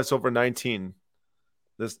 9.5 sold for 19.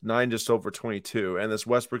 This 9 just sold for 22, and this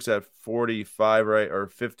Westbrook's at 45 or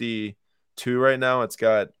 52 right now. It's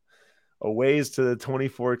got a ways to the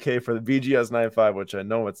 24K for the BGS 9.5, which I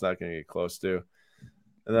know it's not going to get close to.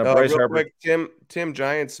 And then Bryce Harper. Quick, Tim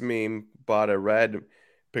Giants meme bought a red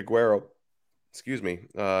Piguero,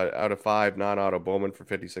 out of 5 non-auto Bowman for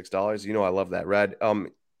 $56. You know I love that red.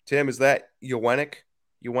 Tim, is that Uwenick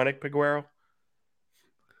Piguero?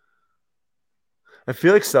 I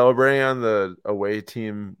feel like celebrating on the away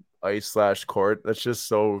team ice/court. That's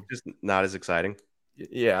just not as exciting.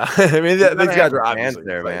 Yeah, I mean these guys are obviously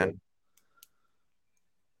there, man.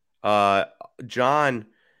 John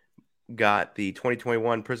got the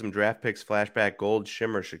 2021 Prism Draft Picks Flashback Gold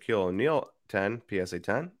Shimmer Shaquille O'Neal 10 PSA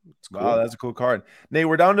 10. Cool. Wow, that's a cool card. Nate,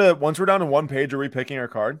 once we're down to 1 page. Are we picking our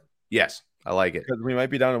card? Yes, I like it because we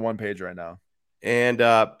might be down to 1 page right now. And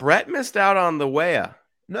Brett missed out on the Weah.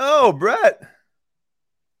 No, Brett.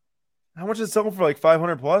 How much is it selling for? Like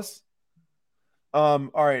 500 plus? All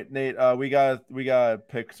right, Nate. We gotta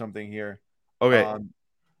pick something here. Okay.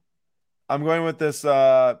 I'm going with this.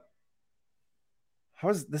 How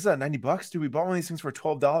is this at $90, dude? We bought one of these things for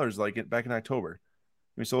 $12 back in October.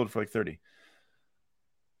 We sold it for 30.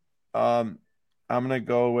 I'm gonna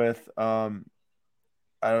go with I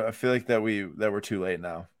feel like that we're too late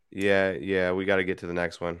now. Yeah, we got to get to the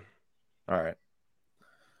next one. All right.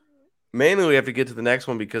 Mainly we have to get to the next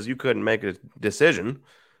one because you couldn't make a decision,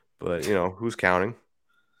 but who's counting?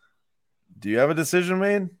 Do you have a decision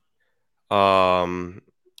made? No,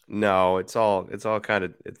 it's all kind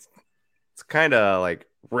of it's kind of like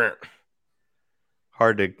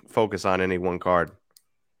hard to focus on any one card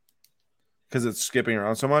because it's skipping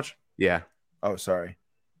around so much. Yeah. Oh, sorry.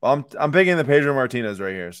 Well, I'm picking the Pedro Martinez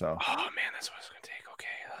right here. So. Oh man, that's what I was gonna take. Okay,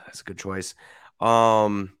 that's a good choice.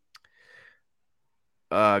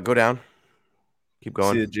 Go down. Keep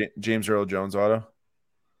going. See the James Earl Jones auto.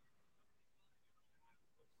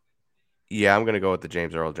 Yeah, I'm gonna go with the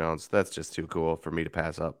James Earl Jones. That's just too cool for me to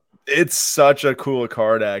pass up. It's such a cool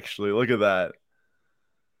card, actually. Look at that.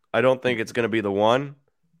 I don't think it's gonna be the one,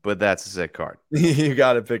 but that's a sick card. You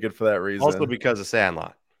got to pick it for that reason. Also because of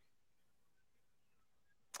Sandlot.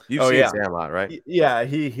 You've seen Sandlot, right? Yeah,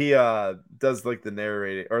 he does like the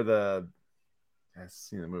narrating or the. I've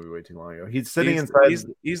seen the movie way too long ago. He's sitting inside.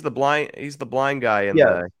 He's the blind guy in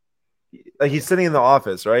like he's sitting in the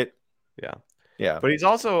office, right? Yeah. Yeah. But he's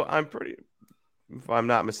also, if I'm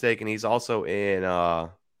not mistaken, he's also in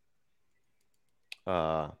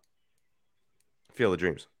Field of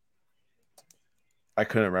Dreams. I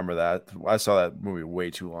couldn't remember that. I saw that movie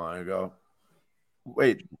way too long ago.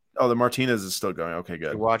 Wait. Oh, the Martinez is still going. Okay,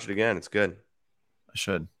 good. Watch it again. It's good. I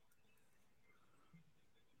should.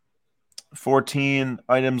 14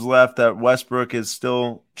 items left. That Westbrook is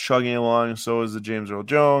still chugging along. So is the James Earl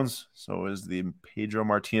Jones. So is the Pedro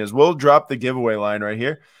Martinez. We'll drop the giveaway line right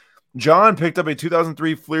here. John picked up a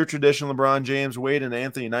 2003 Fleer Tradition LeBron James, Wade, and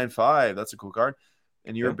Anthony 9.5. That's a cool card.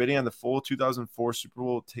 and you were Yeah. bidding on the full 2004 Super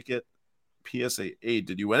Bowl ticket PSA 8.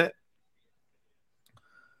 Did you win it?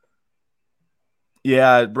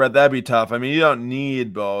 Yeah, Brett, that'd be tough. I mean, you don't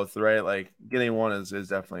need both, right? Like getting one is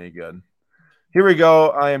definitely good. Here we go.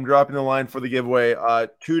 I am dropping the line for the giveaway.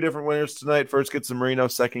 Two different winners tonight. First gets the Marino.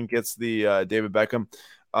 Second gets the David Beckham.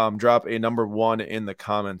 Drop a number 1 in the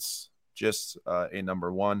comments. Just a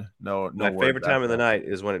number 1. No, My word favorite back time of the there. night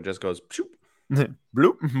is when it just goes pshoo.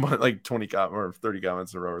 Bloop, like 20 or 30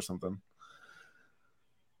 comments in a row or something.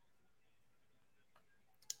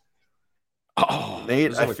 Oh,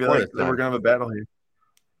 Nate, I feel like we're gonna have a battle here.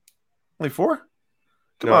 Only 4?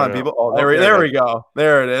 Come on, people. Oh, there we go.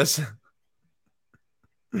 There it is.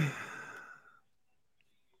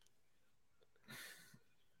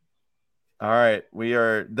 All right,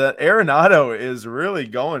 the Arenado is really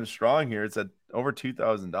going strong here. It's at over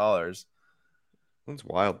 $2,000. That's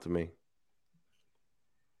wild to me.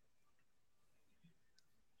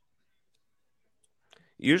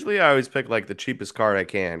 Usually, I always pick like the cheapest card I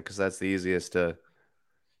can because that's the easiest to.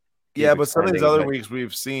 Yeah, but some of these other weeks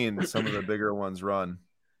we've seen some of the bigger ones run.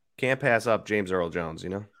 Can't pass up James Earl Jones, you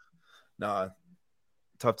know? Nah,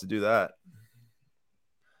 tough to do that.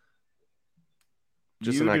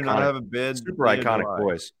 Just you an do iconic, not have a bid. super iconic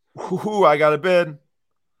voice. Ooh, I got a bid.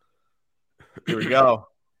 Here we go.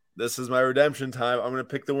 This is my redemption time. I'm going to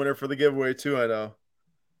pick the winner for the giveaway too, I know.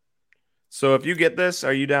 So if you get this,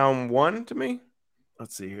 are you down 1 to me?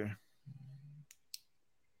 Let's see here.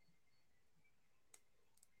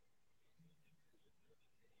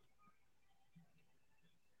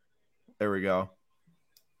 There we go.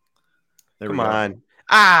 Come on.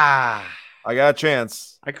 Ah, I got a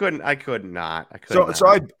chance. I could not. So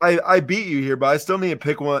I beat you here, but I still need to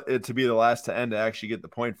pick one to be the last to end to actually get the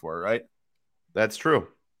point for it, right? That's true.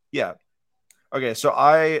 Yeah. Okay, so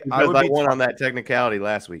I won on that technicality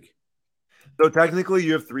last week. So technically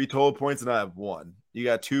you have 3 total points and I have 1. You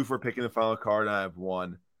got 2 for picking the final card and I have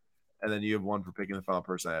 1. And then you have 1 for picking the final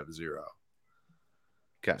person. I have 0.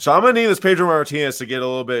 Okay. So I'm gonna need this Pedro Martinez to get a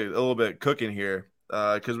little bit cooking here.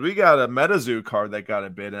 Because we got a MetaZoo card that got a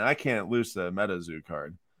bid, and I can't lose the MetaZoo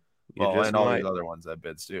card. Well, and all these other ones that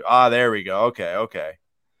bids too. There we go. Okay.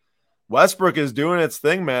 Westbrook is doing its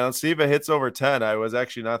thing, man. Let's see if it hits over 10. I was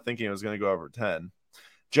actually not thinking it was going to go over 10.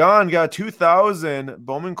 John got 2,000.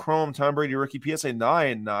 Bowman Chrome, Tom Brady rookie PSA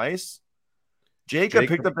 9. Nice. Jacob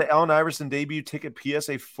picked up the Allen Iverson debut ticket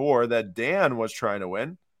PSA 4 that Dan was trying to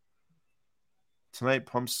win. Tonight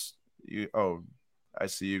pumps you. Oh, I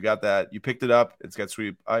see. You got that. You picked it up. It's got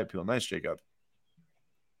sweet eye appeal. Nice, Jacob.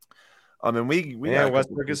 And we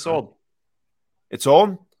Westbrook is sold. It's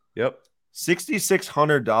sold? Yep.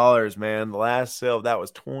 $6,600, man. The last sale that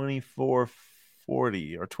was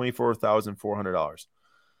 $2,440 or $24,400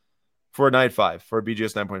 for a 9.5 for a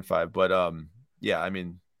BGS 9.5. But yeah, I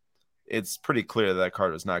mean, it's pretty clear that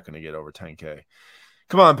card is not going to get over 10K.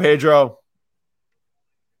 Come on, Pedro.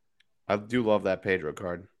 I do love that Pedro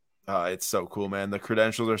card. It's so cool, man. The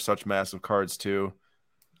credentials are such massive cards too.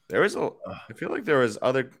 I feel like there's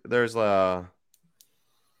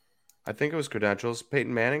I think it was credentials,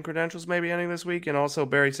 Peyton Manning credentials maybe ending this week, and also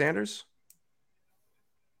Barry Sanders.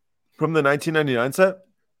 From the 1999 set?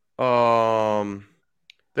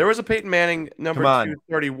 There was a Peyton Manning number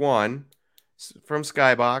 231 from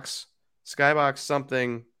Skybox. Skybox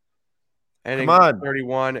something ending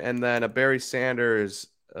 31, and then a Barry Sanders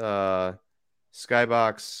Skybox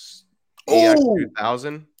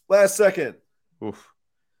EX2000. Last second. Oof.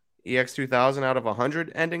 EX2000 out of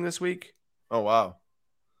 100 ending this week. Oh, wow.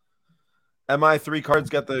 MI3 cards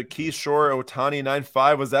got the Keyshawn Ohtani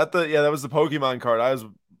 9.5. Was that that was the Pokemon card.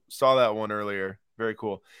 Saw that one earlier. Very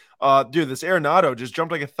cool. Dude, this Arenado just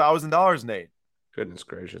jumped like $1,000, Nate. Goodness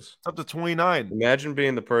gracious. It's up to 29. Imagine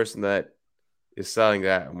being the person that is selling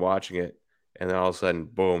that and watching it, and then all of a sudden,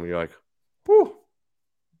 boom, you're like, whew.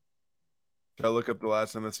 Should I look up the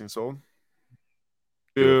last time this thing sold?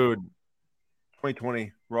 Dude,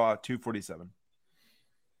 2020 raw 247.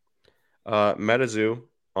 MetaZoo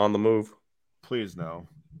on the move. Please no.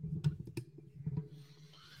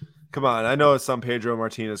 Come on, I know some Pedro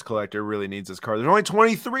Martinez collector really needs this card. There's only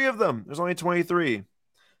 23 of them. There's only 23.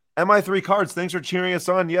 MI3 cards. Thanks for cheering us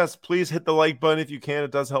on. Yes, please hit the like button if you can.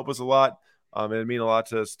 It does help us a lot. It'd mean a lot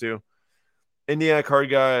to us too. Indiana card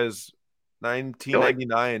guys,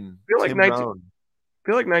 1999. I feel like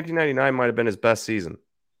 1999 might have been his best season.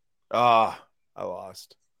 I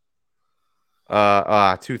lost.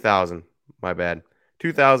 2000. My bad.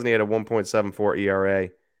 2000, he had a 1.74 ERA,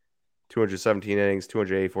 217 innings,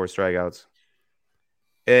 284 strikeouts.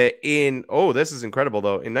 This is incredible,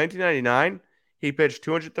 though. In 1999, he pitched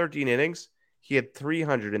 213 innings. He had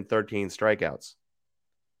 313 strikeouts.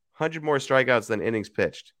 100 more strikeouts than innings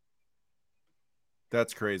pitched.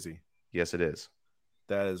 That's crazy. Yes, it is.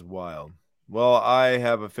 That is wild. Well, I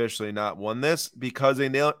have officially not won this because they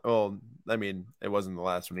nailed. Well, I mean, it wasn't the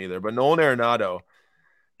last one either, but Nolan Arenado,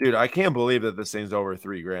 dude, I can't believe that this thing's over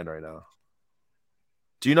 $3,000 right now.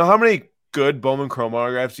 Do you know how many good Bowman Chrome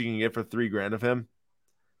autographs you can get for $3,000 of him?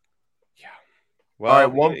 Yeah. Well,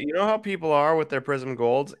 all right, you know how people are with their Prism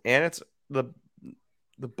Golds, and it's the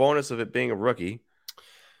bonus of it being a rookie.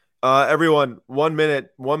 Everyone, 1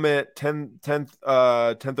 minute,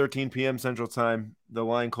 10:13 p.m. Central Time. The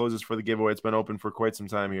line closes for the giveaway. It's been open for quite some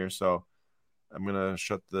time here, so I'm gonna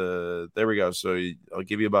shut the. There we go. So I'll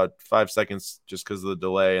give you about 5 seconds just because of the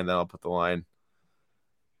delay, and then I'll put the line.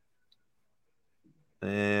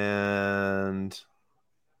 And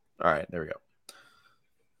all right, there we go.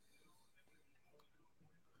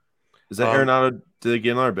 Is that Arenado? Did they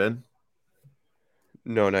get another bid?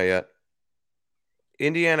 No, not yet.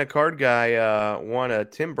 Indiana card guy won a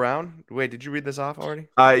Tim Brown. Wait, did you read this off already?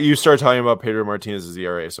 You started talking about Pedro Martinez's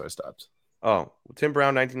ERA, so I stopped. Oh, Tim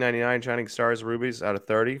Brown, 1999, Shining Stars Rubies out of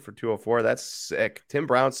 30 for 204. That's sick. Tim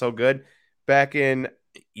Brown's so good. Back in,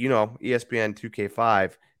 ESPN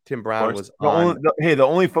 2K5, Tim Brown was on. The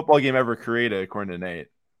only football game ever created, according to Nate.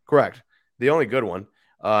 Correct. The only good one.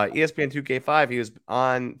 ESPN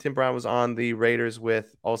 2K5, Tim Brown was on the Raiders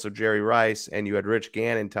with also Jerry Rice, and you had Rich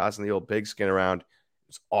Gannon tossing the old pigskin around. It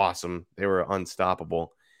was awesome. They were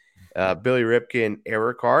unstoppable. Billy Ripken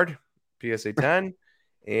error card, PSA 10,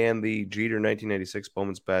 and the Jeter 1996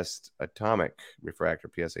 Bowman's Best Atomic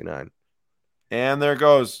Refractor, PSA 9. And there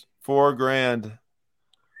goes $4,000.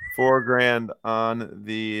 $4,000 on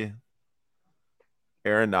the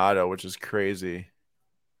Arenado, which is crazy.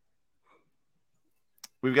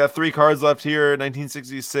 We've got 3 cards left here.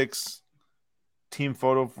 1966 team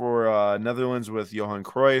photo for Netherlands with Johan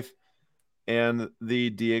Cruyff, and the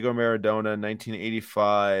Diego Maradona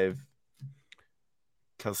 1985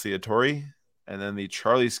 Calciatore, and then the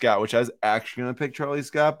Charlie Scott, which I was actually going to pick Charlie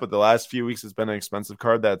Scott, but the last few weeks it's been an expensive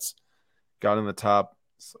card that's gotten the top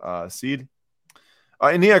seed.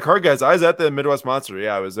 And yeah, card guys, I was at the Midwest Monster.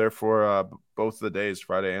 Yeah, I was there for both of the days,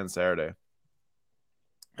 Friday and Saturday.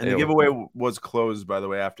 And the giveaway was closed, by the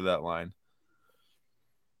way, after that line.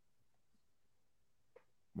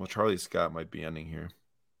 Well, Charlie Scott might be ending here.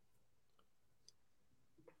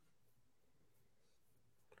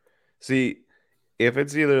 See, if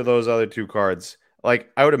it's either of those other 2 cards, like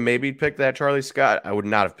I would have maybe picked that Charlie Scott. I would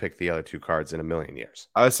not have picked the other 2 cards in a million years.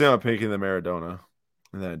 I was saying I'm picking the Maradona,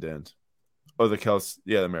 and then I didn't. Oh, the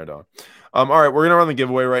Maradona. All right, we're gonna run the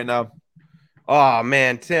giveaway right now. Oh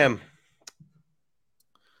man, Tim.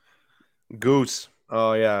 Goose.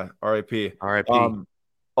 Oh yeah, R.I.P. R.I.P.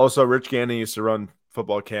 Also, Rich Gannon used to run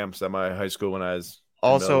football camps at my high school when I was.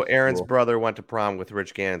 Also, Aaron's brother went to prom with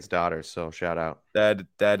Rich Gannon's daughter, so shout out.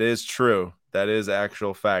 That is true. That is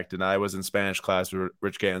actual fact. And I was in Spanish class with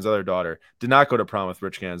Rich Gannon's other daughter. Did not go to prom with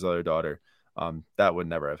Rich Gannon's other daughter. That would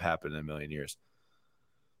never have happened in a million years.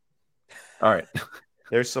 All right.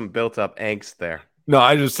 There's some built-up angst there. No,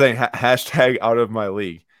 I'm just saying hashtag out of my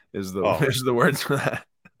league is the words for that.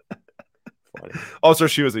 Funny. Also,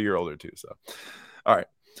 she was a year older too. So, all right.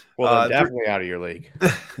 Well, definitely out of your league.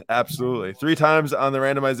 Absolutely. 3 times on the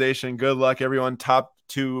randomization. Good luck, everyone. Top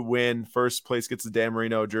 2 win. First place gets the Dan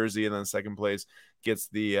Marino jersey, and then second place gets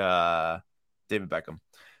the David Beckham.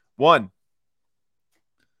 1,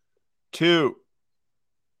 2.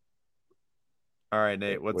 All right,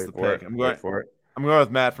 Nate. What's the pick? I'm going for it. I'm going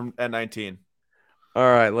with Matt at 19. All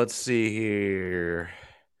right, let's see here.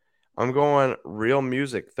 I'm going Real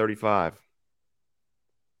Music 35.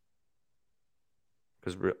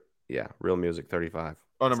 Because Real Music 35.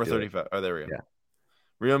 Oh, number 35. Oh, there we go. Yeah.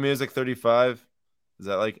 Real Music 35. Is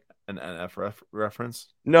that like an NF reference?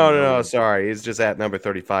 No. Sorry. It's just at number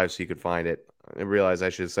 35 so you could find it. I realized I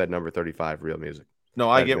should have said number 35, Real Music. No,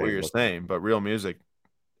 I get what you're saying, but Real Music,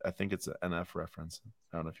 I think it's an NF reference.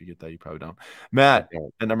 I don't know if you get that. You probably don't. Matt,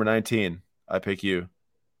 at number 19, I pick you.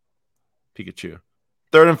 Pikachu.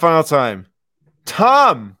 Third and final time.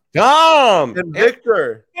 Tom! And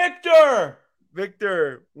Victor!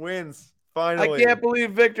 Victor wins finally. I can't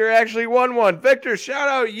believe Victor actually won one. Victor, shout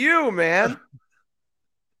out you, man.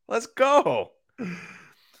 Let's go.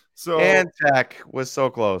 And Tech was so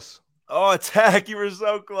close. Oh, Tech, you were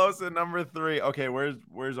so close at number 3. Okay,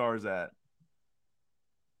 where's ours at?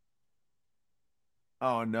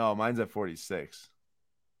 Oh no, mine's at 46.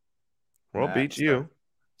 Well, beat you.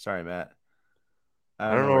 Sorry, Matt.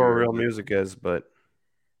 I don't know where Real Music is, but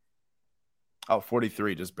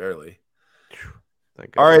 43, just barely.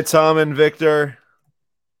 All right, Tom and Victor.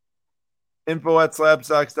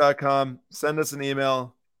 info@slabstocks.com. Send us an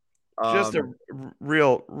email. Just a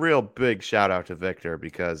real big shout out to Victor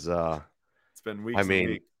because It's been weeks I and mean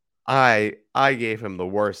weeks. I gave him the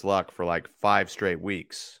worst luck for like 5 straight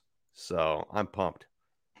weeks. So I'm pumped.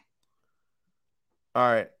 All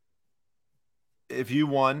right. If you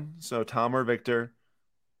won, so Tom or Victor,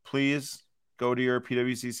 please go to your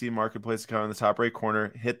PWCC marketplace account in the top right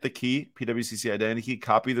corner, hit the key, PWCC identity key,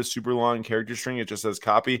 copy the super long character string. It just says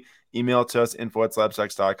copy, email it to us,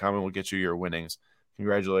 info@slabstocks.com, and we'll get you your winnings.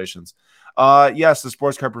 Congratulations. Yes, the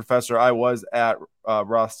sports card professor, I was at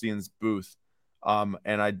Rothstein's booth.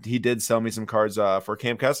 And he did sell me some cards for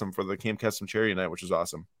Camp Kesem for the Camp Kesem charity night, which is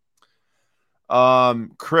awesome.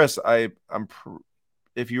 Chris,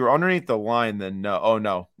 if you were underneath the line, then no. Oh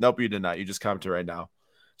no, nope, you did not. You just commented right now.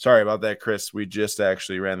 Sorry about that, Chris. We just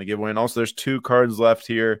actually ran the giveaway, and also there's 2 cards left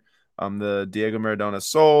here. The Diego Maradona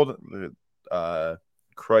sold. The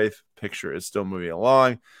Cruyff picture is still moving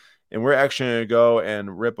along, and we're actually going to go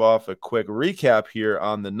and rip off a quick recap here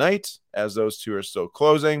on the night as those 2 are still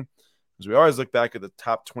closing. As we always look back at the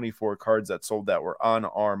top 24 cards that sold that were on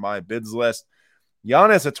our My Bids list.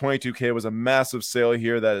 Giannis at 22K was a massive sale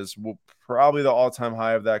here. That is probably the all-time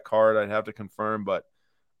high of that card. I'd have to confirm, but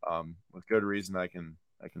with good reason I can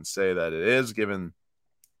say that it is, given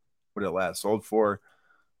what it last sold for.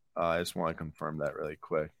 I just want to confirm that really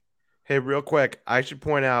quick. Hey, real quick, I should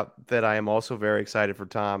point out that I am also very excited for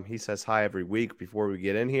Tom. He says hi every week before we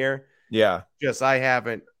get in here. Yeah. Just I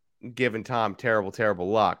haven't given Tom terrible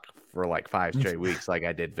luck for like 5 straight weeks like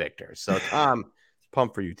I did Victor. So Tom,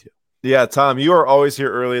 pumped for you too. Yeah, Tom, you are always here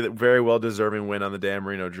early. Very well-deserving win on the Dan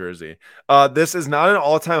Marino jersey. This is not an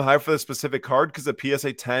all-time high for the specific card because the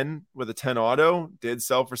PSA 10 with a 10 auto did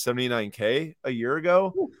sell for $79K a year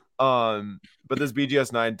ago. But this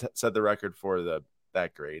BGS 9 set the record for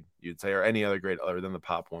that grade, you'd say, or any other grade other than the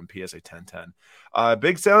Pop one, PSA 1010.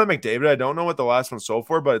 Big sale at McDavid. I don't know what the last one sold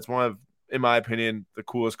for, but it's one of, in my opinion, the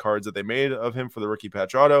coolest cards that they made of him for the rookie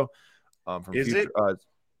patch auto.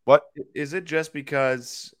 What is it just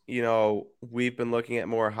because, we've been looking at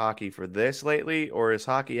more hockey for this lately, or is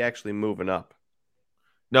hockey actually moving up?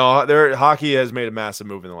 No, hockey has made a massive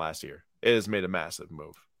move in the last year. It has made a massive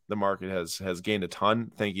move. The market has gained a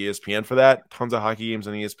ton. Thank ESPN for that. Tons of hockey games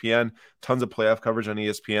on ESPN, tons of playoff coverage on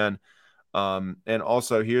ESPN. And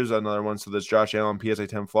also here's another one. So this Josh Allen PSA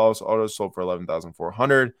 10 flawless auto sold for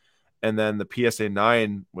 $11,400. And then the PSA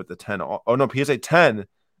 9 with the 10. Oh no, PSA 10.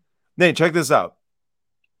 Nate, check this out.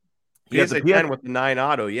 PSA 10 with the 9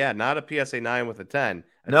 auto. Yeah, not a PSA 9 with a 10.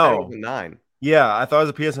 No. 10 with a 9. Yeah, I thought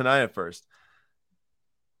it was a PSA 9 at first.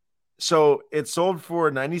 So it sold for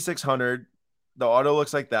 $9,600. The auto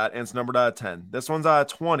looks like that, and it's numbered out of 10. This one's out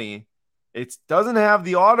of 20. It doesn't have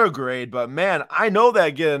the auto grade, but man, I know that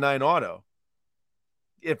get a 9 auto.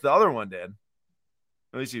 If the other one did.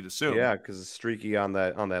 At least you'd assume. Yeah, because it's streaky on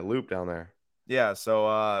that loop down there. Yeah, so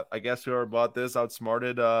I guess whoever bought this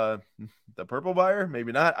outsmarted the purple buyer.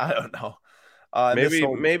 Maybe not. I don't know.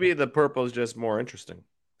 Maybe the purple is just more interesting.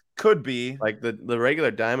 Could be. Like the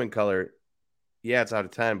regular diamond color. Yeah, it's out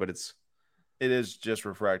of 10, but it is just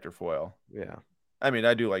refractor foil. Yeah. I mean,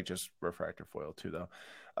 I do like just refractor foil too, though.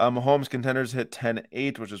 Mahomes contenders hit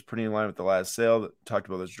 10.8, which is pretty in line with the last sale. Talked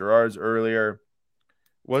about those Gerards earlier.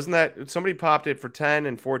 Wasn't that somebody popped it for 10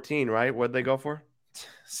 and 14, right? What'd they go for?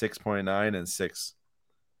 6.9 and 6.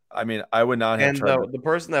 I mean, I would not have. And the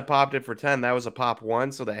person that popped it for 10, that was a pop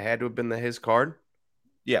 1, so that had to have been his card.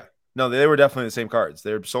 Yeah, no, they were definitely the same cards.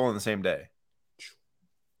 They were sold on the same day.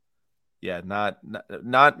 Yeah, not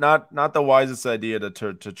the wisest idea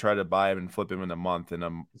to try to buy him and flip him in a month,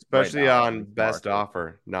 and especially on best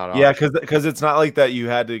offer, not yeah, because it's not like that you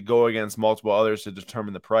had to go against multiple others to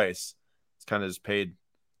determine the price. It's kind of just paid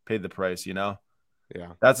the price, Yeah,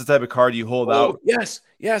 that's the type of card you hold out. Yes,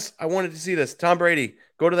 I wanted to see this. Tom Brady,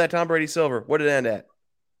 go to that Tom Brady silver. What did it end at?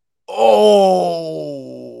 Oh,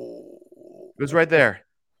 it was right there.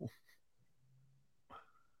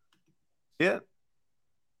 Yeah.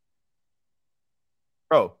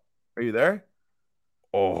 Bro, are you there?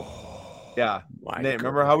 Oh, yeah. Nate,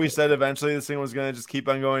 remember how we said eventually this thing was going to just keep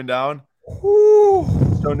on going down? Whew.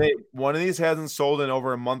 So, Nate, one of these hasn't sold in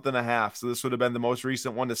over a month and a half. So this would have been the most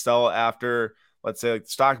recent one to sell after, let's say, like the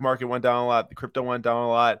stock market went down a lot. The crypto went down a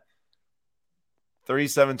lot.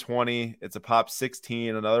 37.20. It's a pop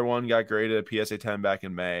 16. Another one got graded a PSA 10 back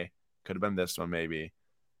in May. Could have been this one maybe.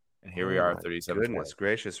 And here we are at 37. Goodness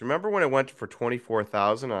gracious. Remember when it went for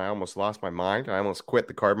 24,000 and I almost lost my mind? I almost quit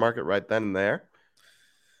the card market right then and there.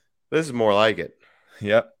 This is more like it.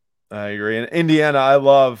 Yep. I agree. In Indiana, I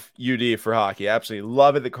love UD for hockey. Absolutely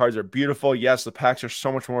love it. The cards are beautiful. Yes, the packs are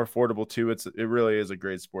so much more affordable too. It really is a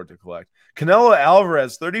great sport to collect. Canelo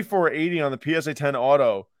Alvarez, 34.80 on the PSA 10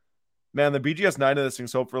 auto. Man, the BGS 9 of this thing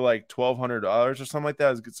sold for like $1,200 or something like that.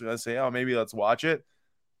 I was going to say, oh, maybe let's watch it.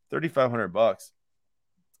 $3,500.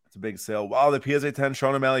 It's a big sale. Wow, the PSA 10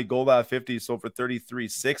 Sean O'Malley Gold out 50 sold for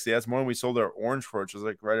 $33.60. That's more than we sold our orange for, which was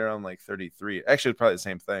like right around like 33. Actually, it's probably the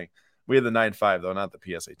same thing. We had the 9.5 though, not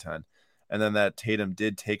the PSA 10. And then that Tatum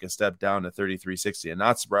did take a step down to $33.60, and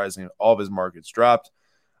not surprising, all of his markets dropped.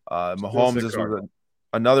 Mahomes, this was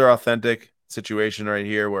another authentic situation right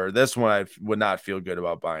here, where this one I would not feel good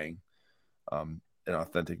about buying an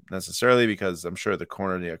authentic necessarily, because I'm sure the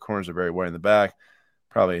corners are very wide in the back.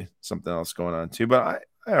 Probably something else going on too, but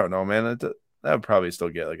I don't know, man. That would probably still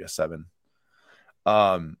get like a 7.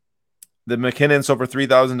 The McKinnon sold for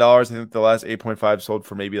 $3,000. I think the last 8.5 sold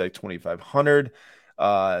for maybe like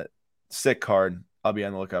 $2,500. Sick card. I'll be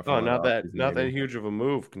on the lookout for. Oh, not that huge of a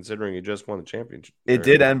move considering he just won the championship. It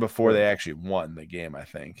did end before they actually won the game, I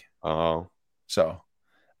think. Oh, so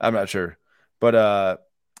I'm not sure, but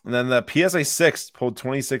and then the PSA 6 pulled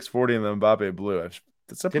 2640 in the Mbappe blue.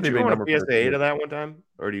 That's a pretty big number. PSA 8 of that one time,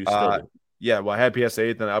 or do you still? Yeah, well, I had PSA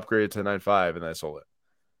 8, then I upgraded to 9.5, and then I sold it.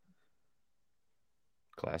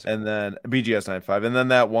 Classic. And then BGS 9.5, and then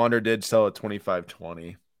that Wander did sell at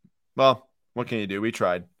 25.20. Well, what can you do? We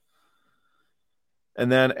tried. And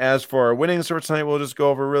then as for our winnings for tonight, we'll just go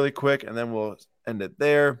over really quick, and then we'll end it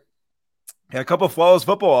there. Yeah, a couple of flawless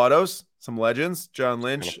football autos, some legends, John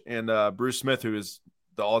Lynch and Bruce Smith, who is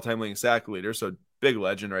the all-time leading sack leader, so big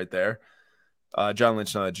legend right there. John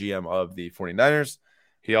Lynch, now the GM of the 49ers.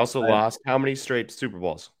 He also lost how many straight Super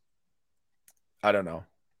Bowls? I don't know.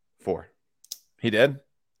 4. He did?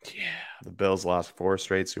 Yeah. The Bills lost 4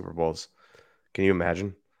 straight Super Bowls. Can you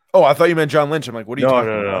imagine? Oh, I thought you meant John Lynch. I'm like, what are you talking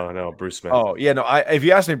about? No, Bruce Smith. Oh, yeah, no. If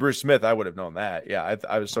you asked me Bruce Smith, I would have known that. Yeah,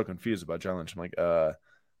 I was so confused about John Lynch. I'm like, I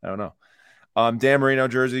don't know. Dan Marino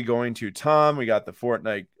jersey going to Tom. We got the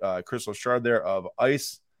Fortnite Crystal Shard there of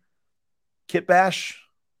Ice. Kit Bash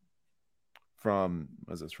from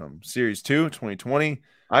Series 2, 2020.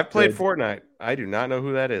 I've played Fortnite. I do not know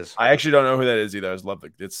who that is. I actually don't know who that is either. I just love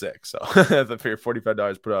it. It's sick. So I figured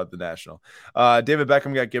 $45 put out at the National. David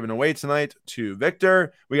Beckham got given away tonight to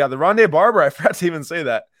Victor. We got the Rondé Barber. I forgot to even say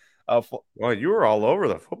that. Well, you were all over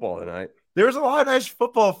the football tonight. There's a lot of nice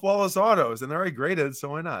football flawless autos, and they're already graded,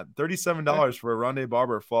 so why not? $37 for a Rondé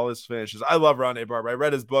Barber flawless finishes. I love Rondé Barber. I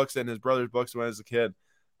read his books and his brother's books when I was a kid.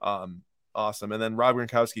 Awesome. And then Rob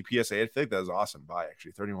Gronkowski PSA. I think that was awesome buy,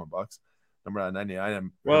 actually. $31. Number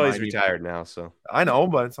 99. Well, he's retired now, so I know,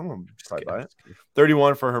 but someone probably buy it.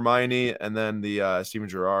 31 for Hermione, and then the Steven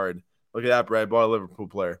Gerrard. Look at that, Brad. Bought a Liverpool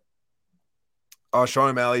player. Sean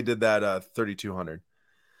O'Malley did that 3,200.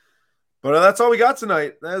 But that's all we got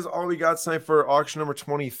tonight. That is all we got tonight for auction number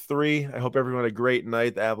 23. I hope everyone had a great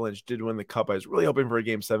night. The Avalanche did win the cup. I was really hoping for a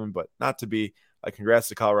Game 7, but not to be. Congrats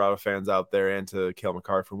to Colorado fans out there and to Cale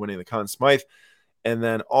Makar for winning the Conn Smythe. And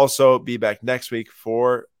then also be back next week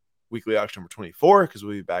for weekly auction number 24, because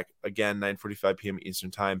we'll be back again 9:45 p.m. Eastern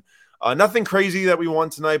time. Nothing crazy that we won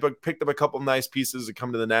tonight, but picked up a couple nice pieces to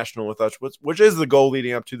come to the National with us, which is the goal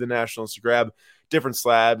leading up to the Nationals, to grab different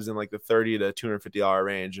slabs in like the $30 to $250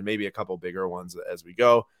 range, and maybe a couple bigger ones as we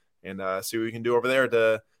go, and see what we can do over there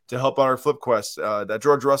to help on our flip quest. That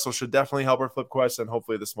George Russell should definitely help our flip quest, and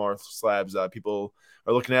hopefully the smaller slabs people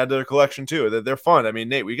are looking at their collection too. They're fun. I mean,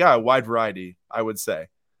 Nate, we got a wide variety, I would say.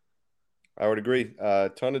 I would agree. A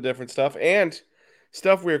ton of different stuff, and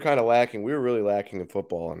stuff we were kind of lacking. We were really lacking in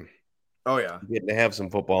football, and oh yeah, getting to have some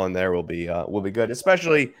football in there will be good,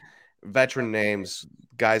 especially veteran names,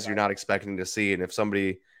 guys you're not expecting to see. And if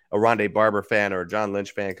somebody, a Rondé Barber fan or a John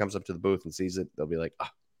Lynch fan, comes up to the booth and sees it, they'll be like,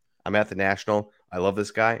 I'm at the National. I love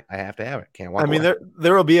this guy. I have to have it. Can't walk away.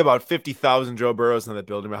 There will be about 50,000 Joe Burrows in that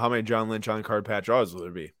building, but how many John Lynch on card patch autos will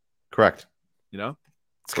there be? Correct. You know,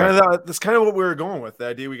 it's kind of that's kind of what we were going with. The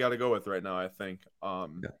idea we got to go with right now, I think.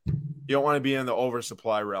 You don't want to be in the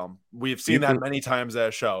oversupply realm. We've seen that many times at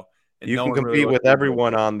a show. You can compete with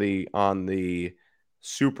everyone on the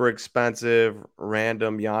super expensive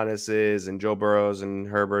random Giannis's and Joe Burrows and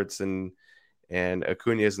Herberts and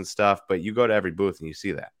Acuna's and stuff, but you go to every booth and you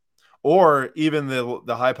see that. Or even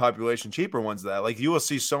the high population cheaper ones that, like, you will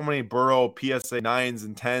see so many Burrow PSA 9s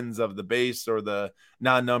and 10s of the base or the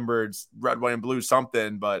non-numbered red, white, and blue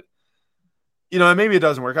something, but maybe it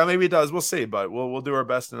doesn't work out. Maybe it does. We'll see, but we'll do our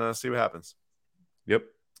best and see what happens. Yep.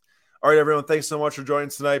 All right, everyone. Thanks so much for joining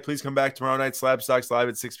us tonight. Please come back tomorrow night. Slab Stocks live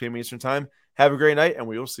at 6 p.m. Eastern time. Have a great night, and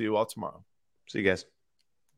we will see you all tomorrow. See you guys.